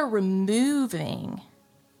about, we are removing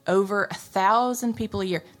over 1,000 people a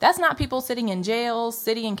year. That's not people sitting in jails,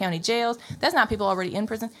 city and county jails. That's not people already in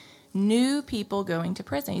prison. New people going to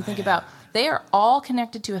prison. You think about, they are all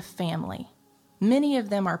connected to a family. Many of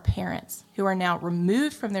them are parents who are now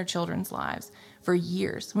removed from their children's lives for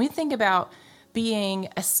years. When we think about being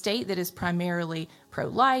a state that is primarily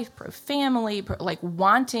pro-life, pro-family,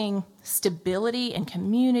 wanting stability and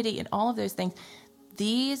community and all of those things,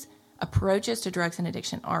 these approaches to drugs and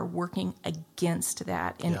addiction are working against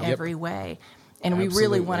that in every way. And we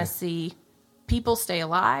really want to see people stay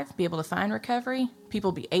alive, be able to find recovery,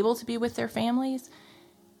 people be able to be with their families.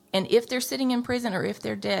 And if they're sitting in prison or if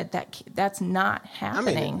they're dead, that's not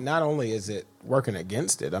happening. I mean, not only is it working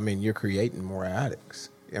against it, I mean, you're creating more addicts.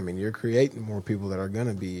 I mean, you're creating more people that are going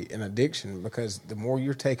to be in addiction, because the more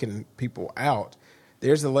you're taking people out,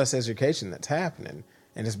 there's the less education that's happening.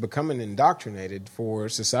 And it's becoming indoctrinated for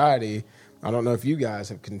society. I don't know if you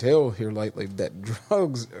guys can tell here lately that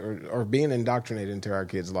drugs are being indoctrinated into our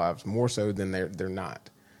kids' lives more so than they're not.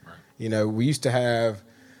 Right. We used to have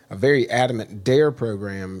a very adamant DARE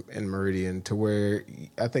program in Meridian, to where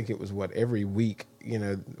I think it was every week,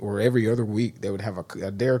 or every other week, they would have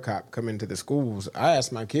a DARE cop come into the schools. I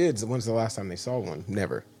asked my kids, when's the last time they saw one?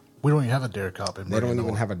 Never. We don't even have a DARE cop in Meridian. They don't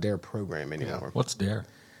even have a DARE program anymore. Yeah. What's DARE?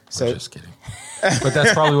 I'm just kidding. But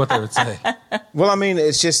that's probably what they would say. Well, I mean,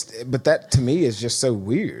 but that to me is just so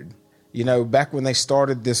weird. Back when they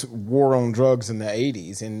started this war on drugs in the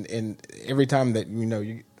 80s, and every time that,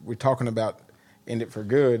 we're talking about End It for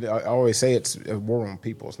Good, I always say it's a war on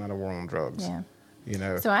people. It's not a war on drugs.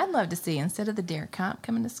 Yeah. So I'd love to see, instead of the DARE cop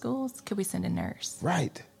coming to schools, could we send a nurse?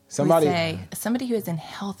 Right. Somebody who is in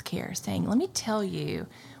healthcare saying, let me tell you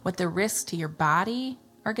what the risks to your body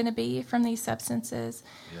are going to be from these substances.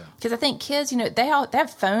 Because I think kids, they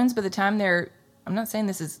have phones by the time they're, I'm not saying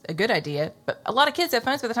this is a good idea, but a lot of kids have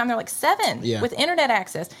phones by the time they're like 7 with internet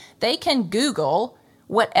access. They can Google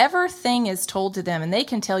whatever thing is told to them, and they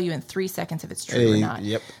can tell you in 3 seconds if it's true or not.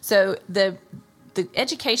 So the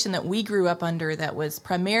education that we grew up under that was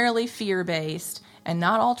primarily fear-based and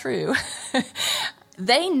not all true,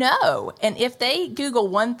 they know. And if they Google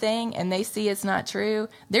one thing and they see it's not true,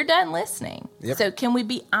 they're done listening. So can we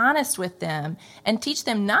be honest with them and teach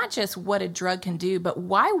them not just what a drug can do, but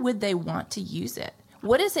why would they want to use it?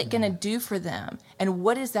 What is it going to do for them? And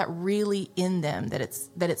what is that really in them that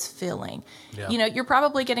it's filling? You're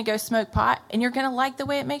probably going to go smoke pot and you're going to like the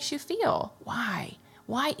way it makes you feel. Why?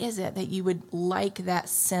 Why is it that you would like that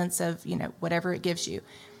sense of, whatever it gives you?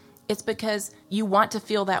 It's because you want to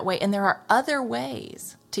feel that way. And there are other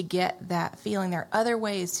ways to get that feeling. There are other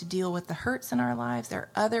ways to deal with the hurts in our lives. There are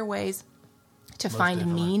other ways to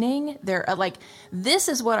find meaning. There are this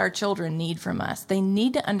is what our children need from us. They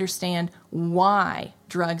need to understand why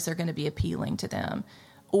drugs are going to be appealing to them.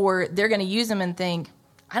 Or they're going to use them and think,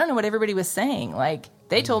 I don't know what everybody was saying.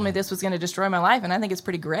 They told me this was going to destroy my life, and I think it's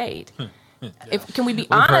pretty great. Can we be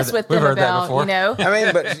honest with them about, I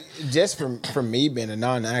mean, but just from me being a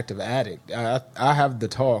non-active addict, I have the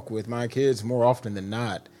talk with my kids more often than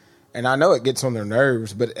not. And I know it gets on their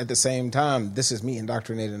nerves, but at the same time, this is me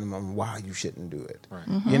indoctrinating them on why you shouldn't do it. Right.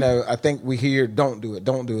 I think we hear, don't do it,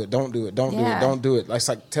 don't do it, don't do it, don't do it, don't do it. It's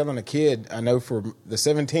like telling a kid, I know for the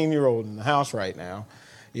 17-year-old in the house right now,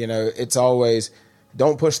 it's always,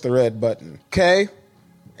 don't push the red button. Okay?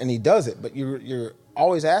 And he does it, but you're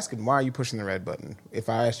always asking, why are you pushing the red button? If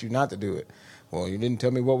I asked you not to do it, well, you didn't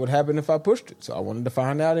tell me what would happen if I pushed it, so I wanted to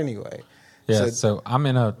find out anyway. Yeah, so I'm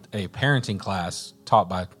in a parenting class taught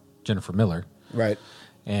by Jennifer Miller. Right.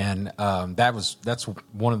 And that's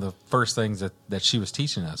one of the first things that she was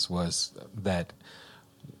teaching us was that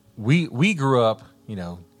we grew up,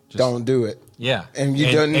 just, don't do it. Yeah. And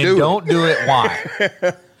you don't do it. Don't do it.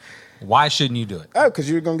 Why? Why shouldn't you do it? Oh, because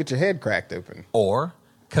you're going to get your head cracked open. Or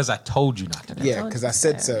because I told you not to do it. Yeah, because I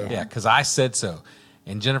said so. Yeah, because I said so.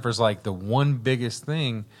 And Jennifer's like, the one biggest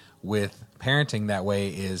thing with parenting that way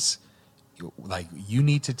is, you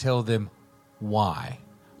need to tell them why.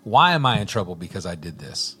 Why am I in trouble because I did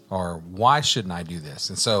this? Or why shouldn't I do this?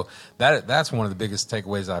 And so that's one of the biggest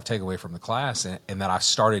takeaways that I've taken away from the class and that I've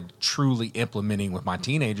started truly implementing with my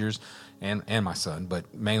teenagers and my son,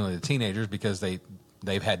 but mainly the teenagers because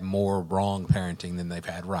they've had more wrong parenting than they've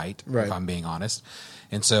had right, if I'm being honest.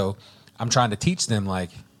 And so I'm trying to teach them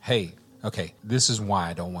hey, okay, this is why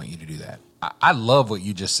I don't want you to do that. I love what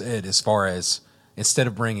you just said as far as instead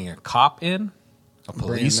of bringing a cop in, a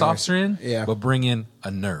police officer in, but bring in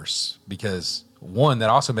a nurse. Because one, that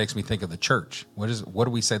also makes me think of the church. What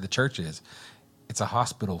do we say the church is? It's a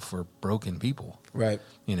hospital for broken people. Right.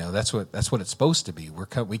 That's what it's supposed to be.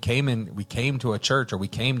 We came to a church, or we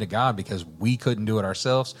came to God because we couldn't do it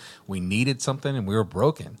ourselves. We needed something and we were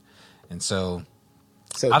broken. And so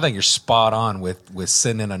I think you're spot on with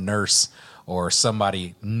sending a nurse or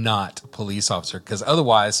somebody not police officer, because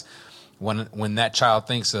otherwise when that child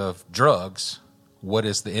thinks of drugs, what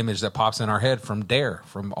is the image that pops in our head from DARE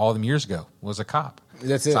from all them years ago? Was a cop.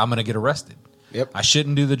 That's it. So I'm going to get arrested. Yep. I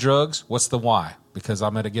shouldn't do the drugs. What's the why? Because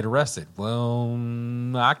I'm going to get arrested. Well,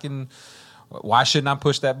 why shouldn't I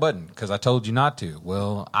push that button? Because I told you not to.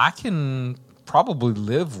 Well, I can probably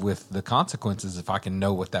live with the consequences if I can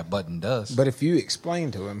know what that button does. But if you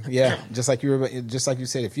explain to him, just like you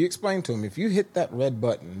said, if you explain to him, if you hit that red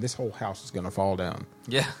button, this whole house is going to fall down.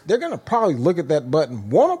 Yeah. They're going to probably look at that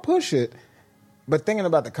button, want to push it, but thinking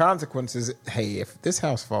about the consequences, hey, if this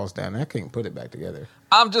house falls down, I can't put it back together.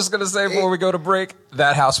 I'm just going to say before we go to break,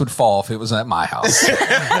 that house would fall if it was at my house.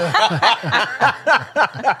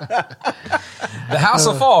 The house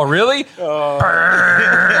will fall, really?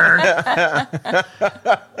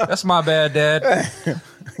 That's my bad, Dad.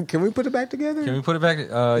 Can we put it back together? Can we put it back?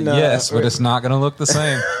 No, yes, but it's not going to look the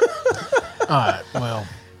same. All right, well.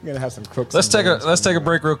 You're gonna have some crooks. Let's take a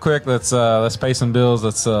break real quick. Let's pay some bills.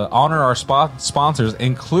 Let's honor our sponsors,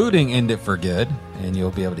 including End It for Good, and you'll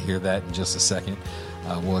be able to hear that in just a second.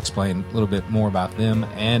 We'll explain a little bit more about them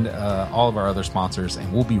and all of our other sponsors,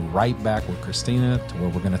 and we'll be right back with Christina to where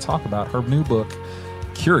we're going to talk about her new book,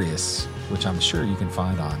 Curious, which I'm sure you can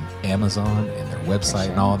find on Amazon and their website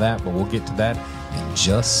and all of that. But we'll get to that in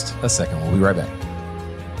just a second. We'll be right back.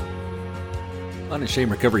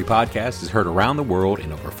 Unashamed Recovery Podcast is heard around the world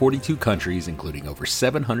in over 42 countries, including over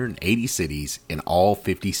 780 cities in all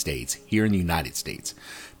 50 states here in the United States.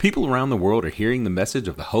 People around the world are hearing the message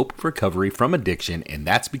of the hope of recovery from addiction, and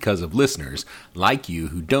that's because of listeners like you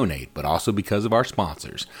who donate, but also because of our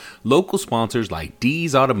sponsors. Local sponsors like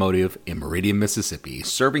Dee's Automotive in Meridian, Mississippi,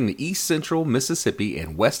 serving the East Central Mississippi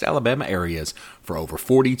and West Alabama areas for over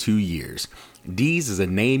 42 years. Dee's is a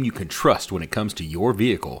name you can trust when it comes to your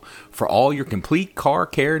vehicle. For all your complete car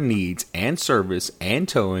care needs and service and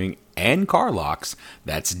towing and car locks,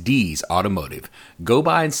 that's Dee's Automotive. Go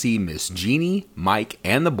by and see Miss Jeannie, Mike,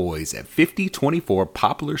 and the boys at 5024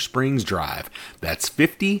 Poplar Springs Drive. That's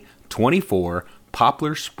 5024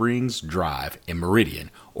 Poplar Springs Drive in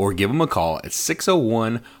Meridian, or give them a call at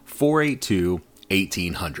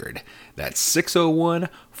 601-482-1800. That's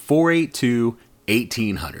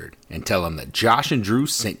 601-482-1800, and tell them that Josh and Drew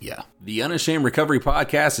sent you. The Unashamed Recovery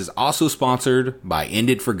Podcast is also sponsored by End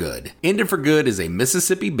It for Good. End It for Good is a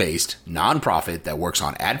Mississippi-based nonprofit that works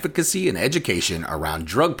on advocacy and education around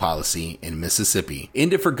drug policy in Mississippi.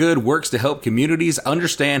 End It for Good works to help communities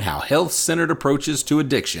understand how health-centered approaches to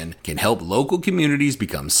addiction can help local communities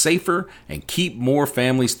become safer and keep more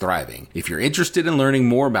families thriving. If you're interested in learning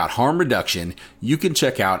more about harm reduction, you can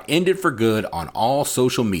check out End It for Good on all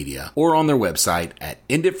social media or on their website at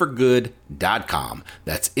enditforgood.com.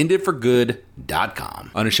 That's enditforgood.com.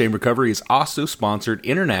 Unashamed Recovery is also sponsored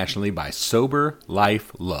internationally by Sober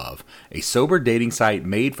Life Love, a sober dating site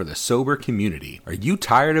made for the sober community. Are you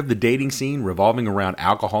tired of the dating scene revolving around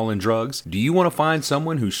alcohol and drugs? Do you want to find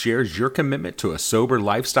someone who shares your commitment to a sober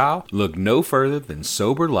lifestyle? Look no further than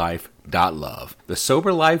Sober Life Love. The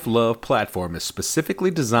Sober Life Love platform is specifically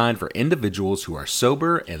designed for individuals who are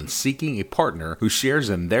sober and seeking a partner who shares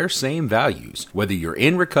in their same values. Whether you're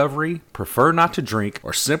in recovery, prefer not to drink,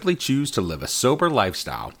 or simply choose to live a sober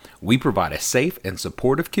lifestyle, we provide a safe and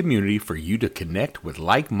supportive community for you to connect with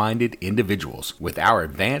like-minded individuals. With our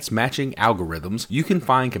advanced matching algorithms, you can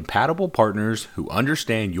find compatible partners who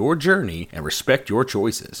understand your journey and respect your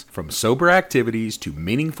choices. From sober activities to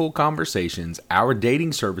meaningful conversations, our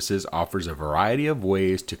dating services offers a variety of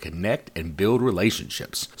ways to connect and build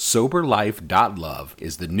relationships. SoberLife.love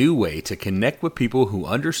is the new way to connect with people who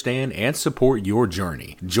understand and support your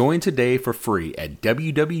journey. Join today for free at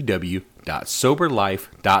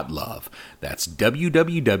www.soberlife.love. That's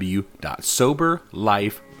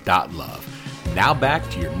www.soberlife.love. Now back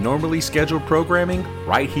to your normally scheduled programming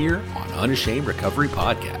right here on Unashamed Recovery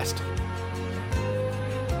Podcast.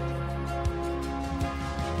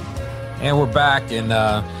 And we're back, and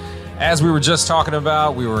as we were just talking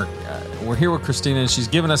about, we're here with Christina, and she's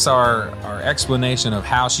given us our explanation of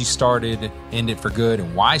how she started End It for Good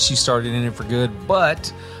and why she started End It for Good.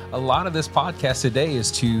 But a lot of this podcast today is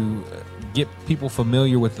to get people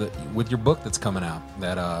familiar with your book that's coming out.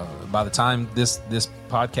 That by the time this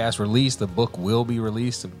podcast released, the book will be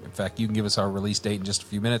released. In fact, you can give us our release date in just a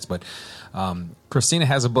few minutes. But Christina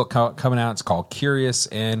has a book coming out. It's called Curious.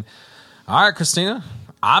 And all right, Christina,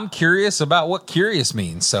 I'm curious about what curious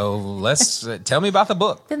means. So let's tell me about the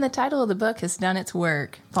book. Then the title of the book has done its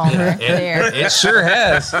work, Palmer. It sure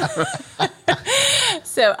has.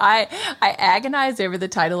 So I agonize over the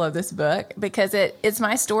title of this book because it's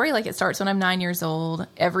my story. Like, it starts when I'm 9 years old.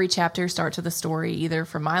 Every chapter starts with a story either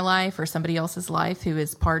from my life or somebody else's life who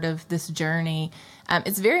is part of this journey.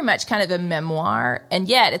 It's very much kind of a memoir, and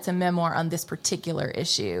yet it's a memoir on this particular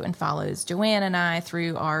issue and follows Joanne and I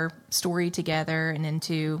through our story together and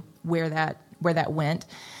into where that went.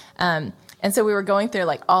 And so we were going through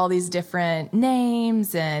like all these different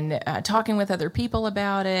names and talking with other people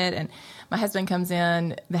about it. And my husband comes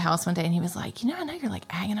in the house one day and he was like, I know you're like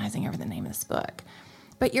agonizing over the name of this book,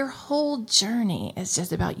 but your whole journey is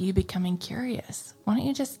just about you becoming curious. Why don't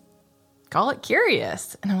you just call it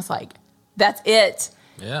Curious? And I was like, that's it.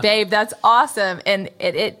 Yeah. Babe, that's awesome. And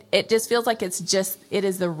it just feels like it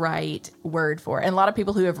is the right word for it. And a lot of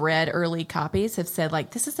people who have read early copies have said,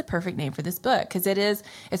 like, this is the perfect name for this book because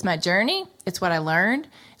it's my journey. It's what I learned.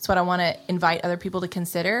 It's what I want to invite other people to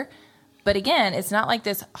consider. But again, it's not like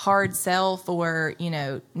this hard sell for,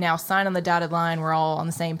 now sign on the dotted line. We're all on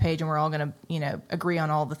the same page and we're all going to, agree on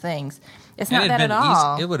all the things. It's not that at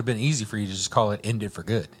all. It would have been easy for you to just call it End It for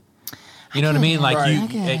Good. You know what I mean? Like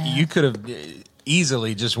you could have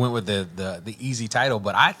easily just went with the easy title,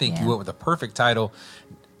 but I think you went with the perfect title.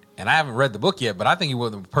 And I haven't read the book yet, but I think you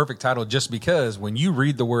went with the perfect title just because when you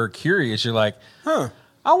read the word curious, you're like, I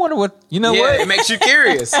wonder what, what? It makes you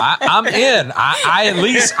curious. I'm in. I'm at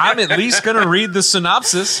least going to read the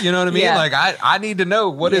synopsis. You know what I mean? Yeah. Like, I need to know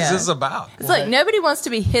what is this about. It's like nobody wants to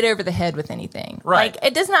be hit over the head with anything. Right. Like,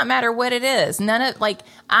 it does not matter what it is.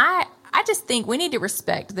 I just think we need to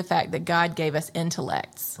respect the fact that God gave us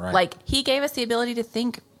intellects. Right. Like, he gave us the ability to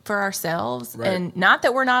think for ourselves. Right. And not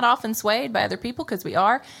that we're not often swayed by other people, because we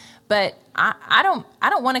are, but I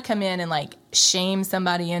don't want to come in and like shame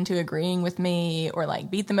somebody into agreeing with me or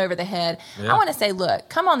like beat them over the head. Yeah. I want to say, look,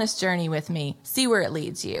 come on this journey with me, see where it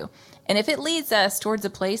leads you. And if it leads us towards a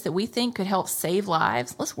place that we think could help save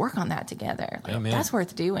lives, let's work on that together. Like, that's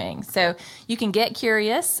worth doing. So you can get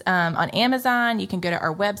Curious on Amazon. You can go to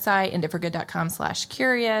our website,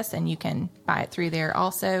 enditforgood.com/curious, and you can buy it through there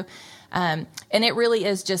also. And it really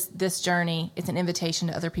is just this journey. It's an invitation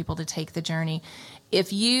to other people to take the journey.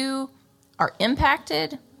 If you are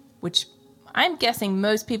impacted, which I'm guessing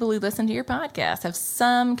most people who listen to your podcast have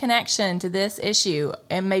some connection to this issue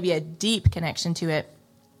and maybe a deep connection to it,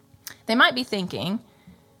 they might be thinking,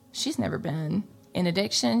 she's never been in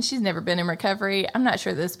addiction. She's never been in recovery. I'm not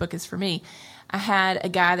sure this book is for me. I had a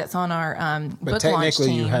guy that's on our book launch team. But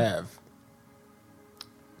technically you have.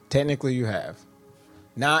 Technically you have.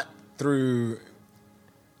 Not through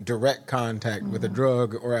direct contact with a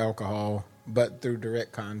drug or alcohol, but through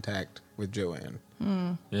direct contact with Joanne.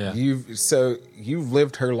 Yeah. You've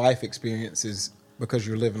lived her life experiences because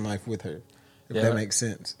you're living life with her. If that makes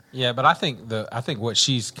sense. Yeah, but I think what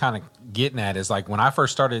she's kind of getting at is like when I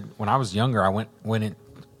first started, when I was younger,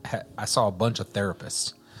 I saw a bunch of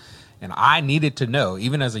therapists, and I needed to know,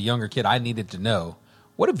 even as a younger kid, I needed to know,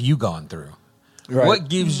 what have you gone through? Right. What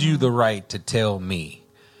gives you the right to tell me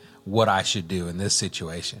what I should do in this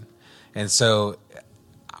situation? And so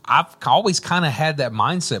I've always kind of had that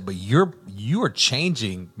mindset, but you are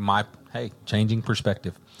changing changing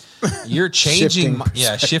perspective. You're changing,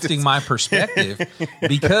 shifting my perspective,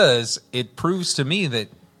 because it proves to me that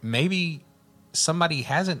maybe somebody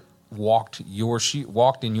hasn't walked in your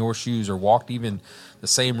shoes or walked even the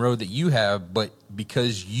same road that you have, but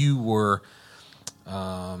because you were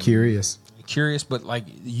curious, but like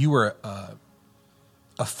you were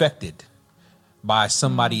affected by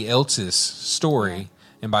somebody else's story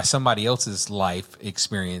and by somebody else's life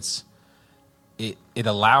experience. It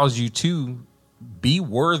allows you to be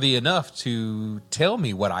worthy enough to tell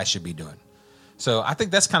me what I should be doing. So I think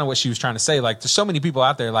that's kind of what she was trying to say. Like, there's so many people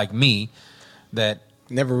out there like me that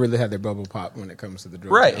never really had their bubble pop when it comes to the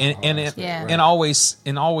drug. Right. And always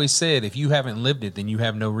said, if you haven't lived it, then you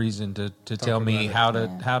have no reason to tell me how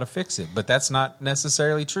to fix it. But that's not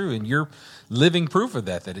necessarily true. And you're living proof of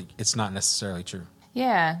that it's not necessarily true.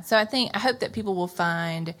 Yeah. So I hope that people will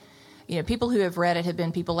find, people who have read it have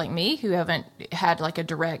been people like me who haven't had like a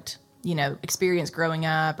direct experience growing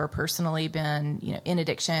up or personally been, in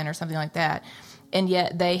addiction or something like that. And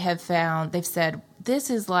yet they've said, this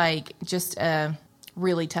is like just a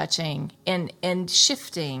really touching and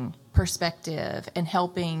shifting perspective and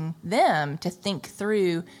helping them to think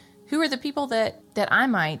through who are the people that I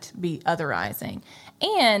might be otherizing.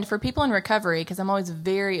 And for people in recovery, because I'm always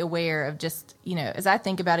very aware of just, as I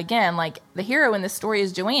think about, again, like the hero in this story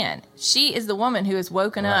is Joanne. She is the woman who has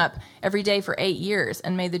woken up every day for 8 years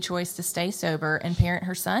and made the choice to stay sober and parent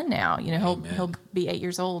her son now. He'll be 8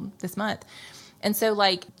 years old this month. And so,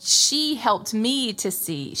 like, she helped me to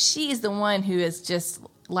see she is the one who has just,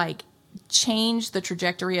 like, changed the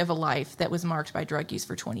trajectory of a life that was marked by drug use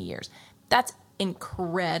for 20 years. That's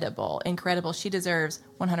incredible. She deserves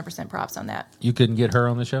 100% props on that. You couldn't get her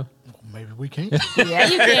on the show? Maybe we can. Yeah,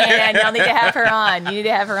 you can. Y'all need to have her on. You need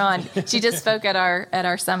to have her on. She just spoke at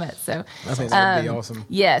our summit. So I think that'd be awesome.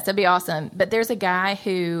 Yes, that'd be awesome. But there's a guy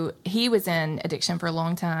he was in addiction for a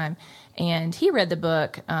long time, and he read the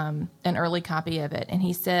book, an early copy of it, and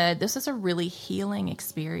he said, this is a really healing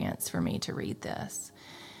experience for me to read this.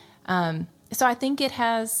 So I think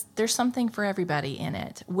there's something for everybody in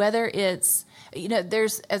it. Whether it's,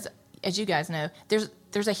 there's, as you guys know,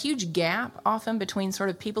 there's a huge gap often between sort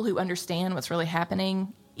of people who understand what's really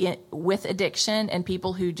happening with addiction and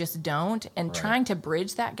people who just don't. And trying to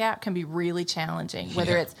bridge that gap can be really challenging.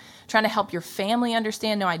 Whether it's trying to help your family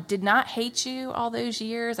understand, no, I did not hate you all those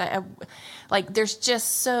years. Like, there's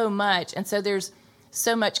just so much. And so there's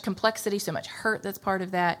so much complexity, so much hurt that's part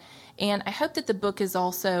of that. And I hope that the book is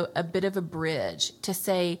also a bit of a bridge to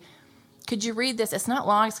say, could you read this? It's not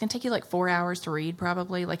long. It's going to take you like 4 hours to read,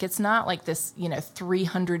 probably. Like, it's not like this,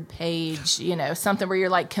 300-page, something where you're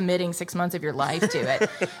like committing 6 months of your life to it.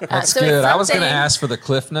 That's good. I was going to ask for the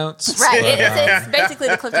Cliff Notes. Right. It's basically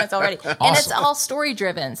the Cliff Notes already. Awesome. And it's all story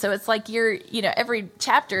driven. So it's like every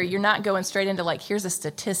chapter, you're not going straight into like, here's a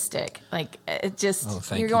statistic. Like, it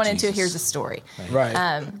just, you're going into here's a story. Right.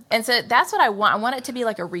 And so that's what I want. I want it to be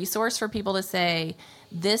like a resource for people to say,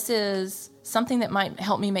 this is something that might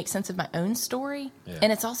help me make sense of my own story. Yeah.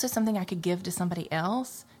 And it's also something I could give to somebody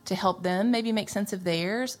else to help them maybe make sense of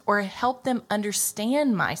theirs or help them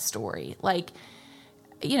understand my story. Like,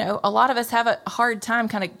 a lot of us have a hard time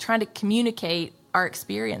kind of trying to communicate our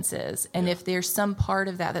experiences. And if there's some part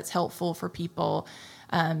of that that's helpful for people,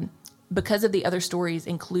 because of the other stories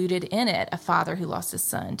included in it, a father who lost his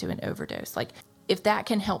son to an overdose, like if that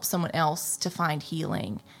can help someone else to find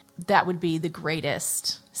healing, that would be the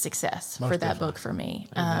greatest success for that book for me.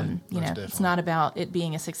 It's not about it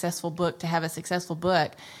being a successful book to have a successful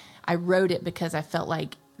book. I wrote it because I felt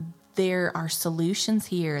like there are solutions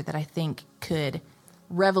here that I think could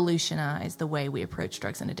revolutionize the way we approach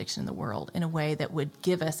drugs and addiction in the world in a way that would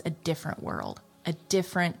give us a different world, a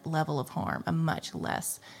different level of harm, a much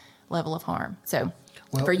less level of harm. So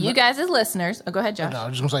for you guys as listeners, go ahead, Josh. No, I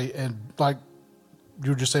was just going to say, and like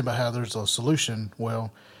you were just saying about how there's a solution.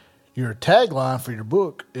 Well, your tagline for your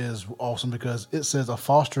book is awesome because it says a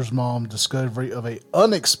foster mom discovery of a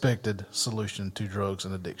unexpected solution to drugs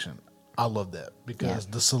and addiction. I love that because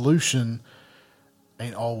the solution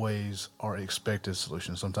ain't always our expected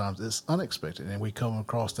solution. Sometimes it's unexpected, and we come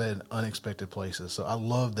across that in unexpected places. So I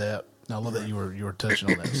love that. And I love that you were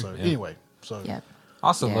touching on that. So anyway, I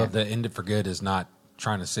also love that End It for Good is not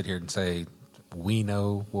trying to sit here and say we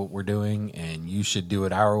know what we're doing and you should do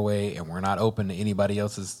it our way, and we're not open to anybody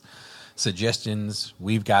else's suggestions.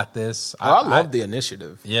 We've got this. I love the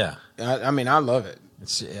initiative. Yeah, I mean, I love it.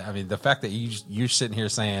 The fact that you're sitting here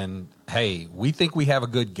saying, "Hey, we think we have a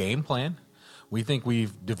good game plan. We think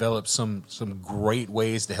we've developed some great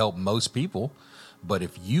ways to help most people. But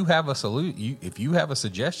if you have a if you have a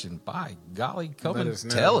suggestion, by golly, come and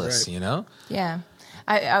tell us." Right. Yeah.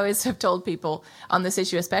 I always have told people on this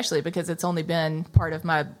issue, especially because it's only been part of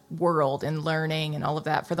my world and learning and all of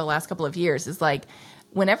that for the last couple of years, is like,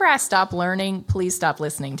 whenever I stop learning, please stop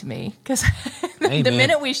listening to me. Because the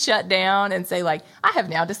minute we shut down and say, like, I have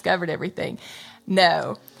now discovered everything.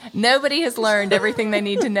 No, nobody has learned everything they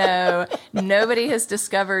need to know. Nobody has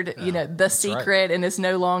discovered, the secret and is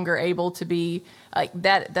no longer able to be like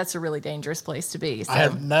that. That's a really dangerous place to be. So. I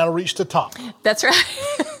have now reached the top. That's right.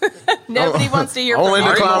 Nobody wants to hear from only you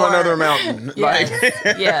to climb anymore. another mountain.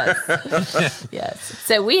 Yes.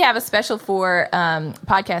 So we have a special for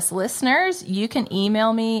podcast listeners. You can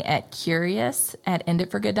email me at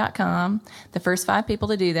curious@enditforgood.com. The first 5 people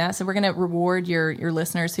to do that. So we're going to reward your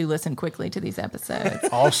listeners who listen quickly to these episodes.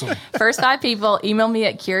 Awesome. First 5 people, email me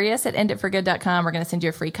at curious@enditforgood.com. We're going to send you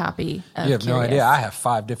a free copy of You have no idea. I have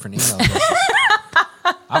 5 different email addresses.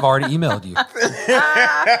 I've already emailed you.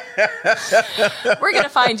 We're going to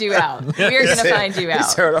find you out. We're going to find you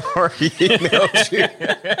out. Already emailed you.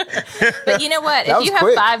 But you know what? If you have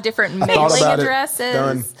quick. 5 different mailing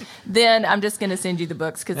addresses, then I'm just going to send you the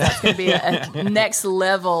books because that's going to be a next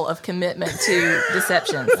level of commitment to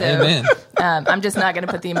deception. So Amen. I'm just not going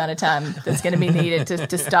to put the amount of time that's going to be needed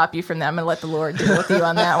to stop you from that. I'm going to let the Lord deal with you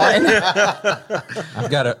on that one.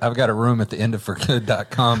 I've got a room at the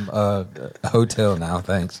enditforgood.com hotel now.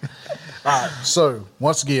 Thanks. All right. So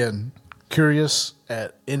once again,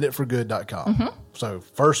 curious@enditforgood.com. Mm-hmm. So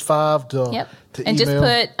first 5 to and email. just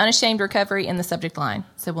put unashamed recovery in the subject line,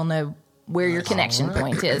 so we'll know where your connection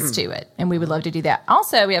point is to it. And we would love to do that.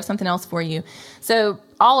 Also, we have something else for you. So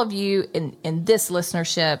all of you in this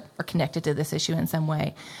listenership are connected to this issue in some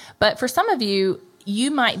way. But for some of you,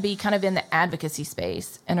 you might be kind of in the advocacy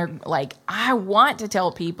space and are like, I want to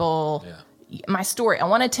tell people my story. I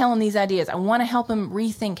want to tell them these ideas. I want to help them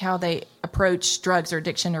rethink how they approach drugs or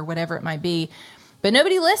addiction or whatever it might be. But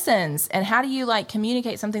nobody listens. And how do you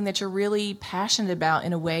communicate something that you're really passionate about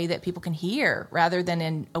in a way that people can hear rather than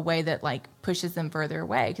in a way that pushes them further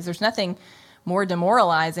away? Because there's nothing more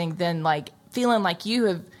demoralizing than feeling like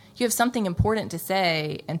you have something important to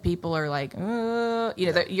say and people are like,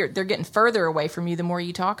 they're getting further away from you the more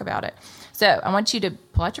you talk about it. So I want you to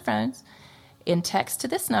pull out your phones and text to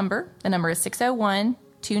this number. The number is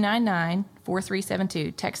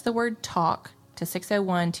 601-299-4372. Text the word TALK to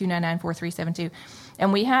 601-299-4372.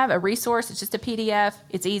 And we have a resource. It's just a PDF.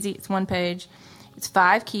 It's easy. It's 1 page. It's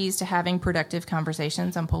 5 keys to having productive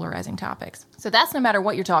conversations on polarizing topics. So that's no matter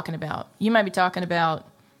what you're talking about. You might be talking about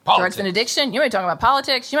drugs and addiction. You might be talking about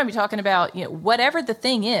politics. You might be talking about whatever the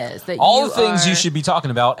thing is that all the things you should be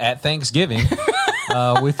talking about at Thanksgiving.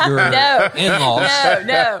 With your in-laws.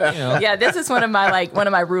 No. Yeah, this is one of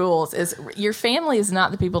my rules is your family is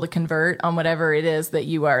not the people to convert on whatever it is that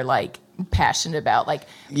you are passionate about.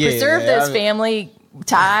 Preserve those family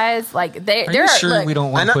ties. They're sure we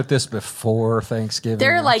don't want to put this before Thanksgiving?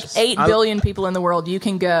 There are 8 billion people in the world you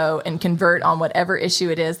can go and convert on whatever issue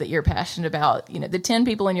it is that you're passionate about. The 10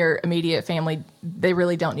 people in your immediate family, they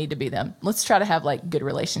really don't need to be them. Let's try to have good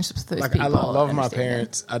relationships with those people. I love my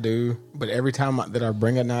parents. I do. But every time that I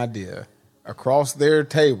bring an idea, across their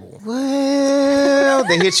table. Well,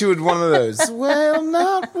 they hit you with one of those. Well,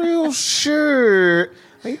 not real sure.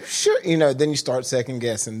 Are you sure? Then you start second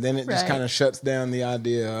guessing. Then it just kind of shuts down the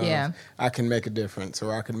idea of I can make a difference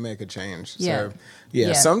or I can make a change. Yeah.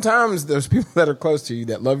 So, sometimes those people that are close to you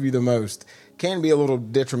that love you the most can be a little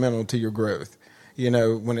detrimental to your growth.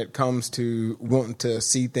 When it comes to wanting to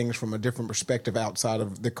see things from a different perspective outside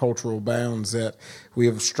of the cultural bounds that we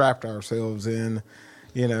have strapped ourselves in,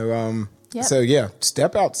 Yep. So,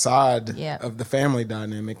 step outside of the family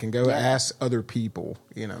dynamic and go ask other people,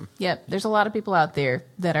 Yep. There's a lot of people out there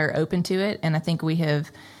that are open to it. And I think we have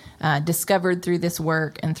discovered through this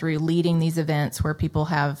work and through leading these events where people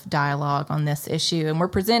have dialogue on this issue. And we're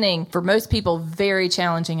presenting, for most people, very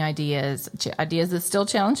challenging ideas that still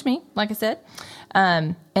challenge me, like I said.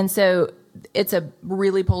 And so it's a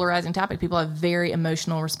really polarizing topic. People have very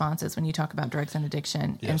emotional responses when you talk about drugs and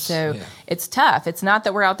addiction. Yes, and so it's tough. It's not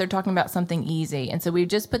that we're out there talking about something easy. And so we've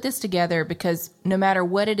just put this together because no matter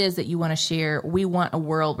what it is that you want to share, we want a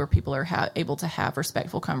world where people are able to have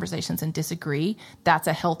respectful conversations and disagree. That's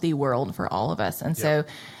a healthy world for all of us. And so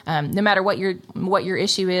no matter what your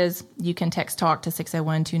issue is, you can text TALK to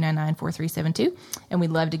 601-299-4372. And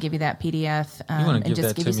we'd love to give you that PDF and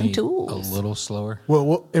just give you some tools. A little slower.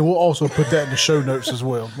 Well, and we'll also put that in the show notes as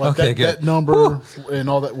well. Like okay, good. That number and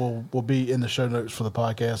all that will be in the show notes for the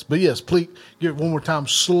podcast. But yes, please give it one more time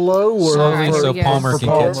slower. So Palmer can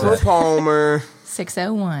get for Palmer.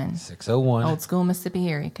 601. Old school Mississippi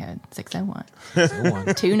area code.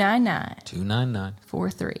 601-299.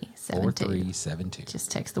 4372.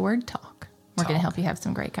 Just text the word TALK. We're going to help you have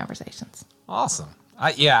some great conversations. Awesome.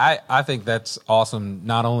 I think that's awesome.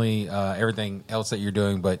 Not only everything else that you're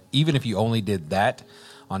doing, but even if you only did that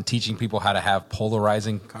on teaching people how to have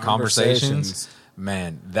polarizing conversations,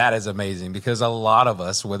 man, that is amazing because a lot of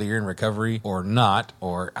us, whether you're in recovery or not,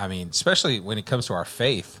 especially when it comes to our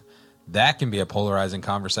faith, that can be a polarizing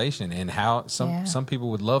conversation. And how some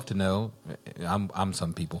people would love to know, I'm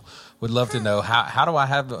some people, would love to know how do I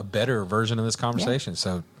have a better version of this conversation? Yeah.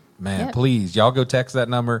 So, man, please, y'all go text that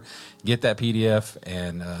number, get that PDF,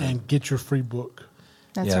 and get your free book.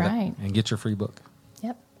 That's right. And get your free book.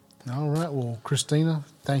 Yep. All right. Well, Christina,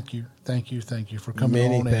 thank you for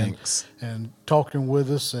coming on and talking with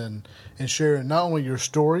us and sharing not only your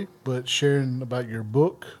story, but sharing about your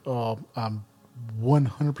book. I'm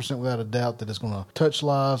 100% without a doubt that it's going to touch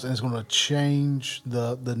lives and it's going to change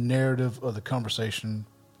the narrative of the conversation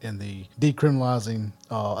in the decriminalizing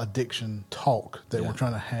addiction talk that we're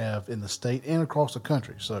trying to have in the state and across the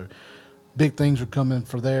country. So big things are coming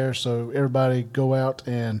for there. So everybody go out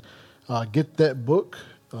and get that book.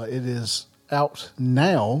 It is out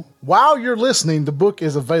now. While you're listening, the book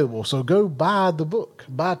is available. So go buy the book.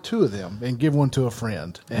 Buy 2 of them and give one to a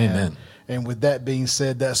friend. Amen. And with that being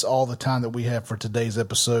said, that's all the time that we have for today's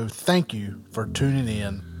episode. Thank you for tuning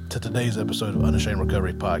in to today's episode of Unashamed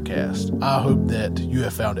Recovery Podcast. I hope that you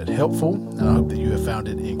have found it helpful, and I hope that you have found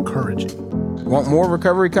it encouraging. Want more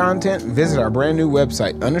recovery content? Visit our brand new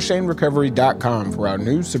website, unashamedrecovery.com, for our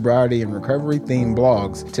new sobriety and recovery themed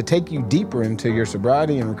blogs to take you deeper into your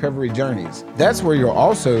sobriety and recovery journeys. That's where you'll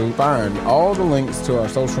also find all the links to our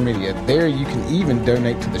social media. There you can even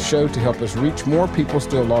donate to the show to help us reach more people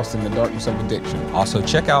still lost in the darkness of addiction. Also,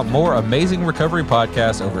 check out more amazing recovery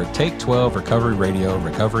podcasts over at Take 12 Recovery Radio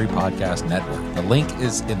Recovery Podcast Network. The link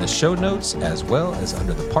is in the show notes as well as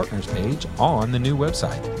under the partners page on the new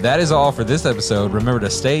website. That is all for this episode. Remember to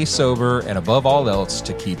stay sober and above all else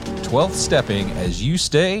to keep 12th stepping as you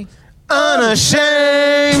stay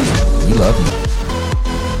unashamed. We love you.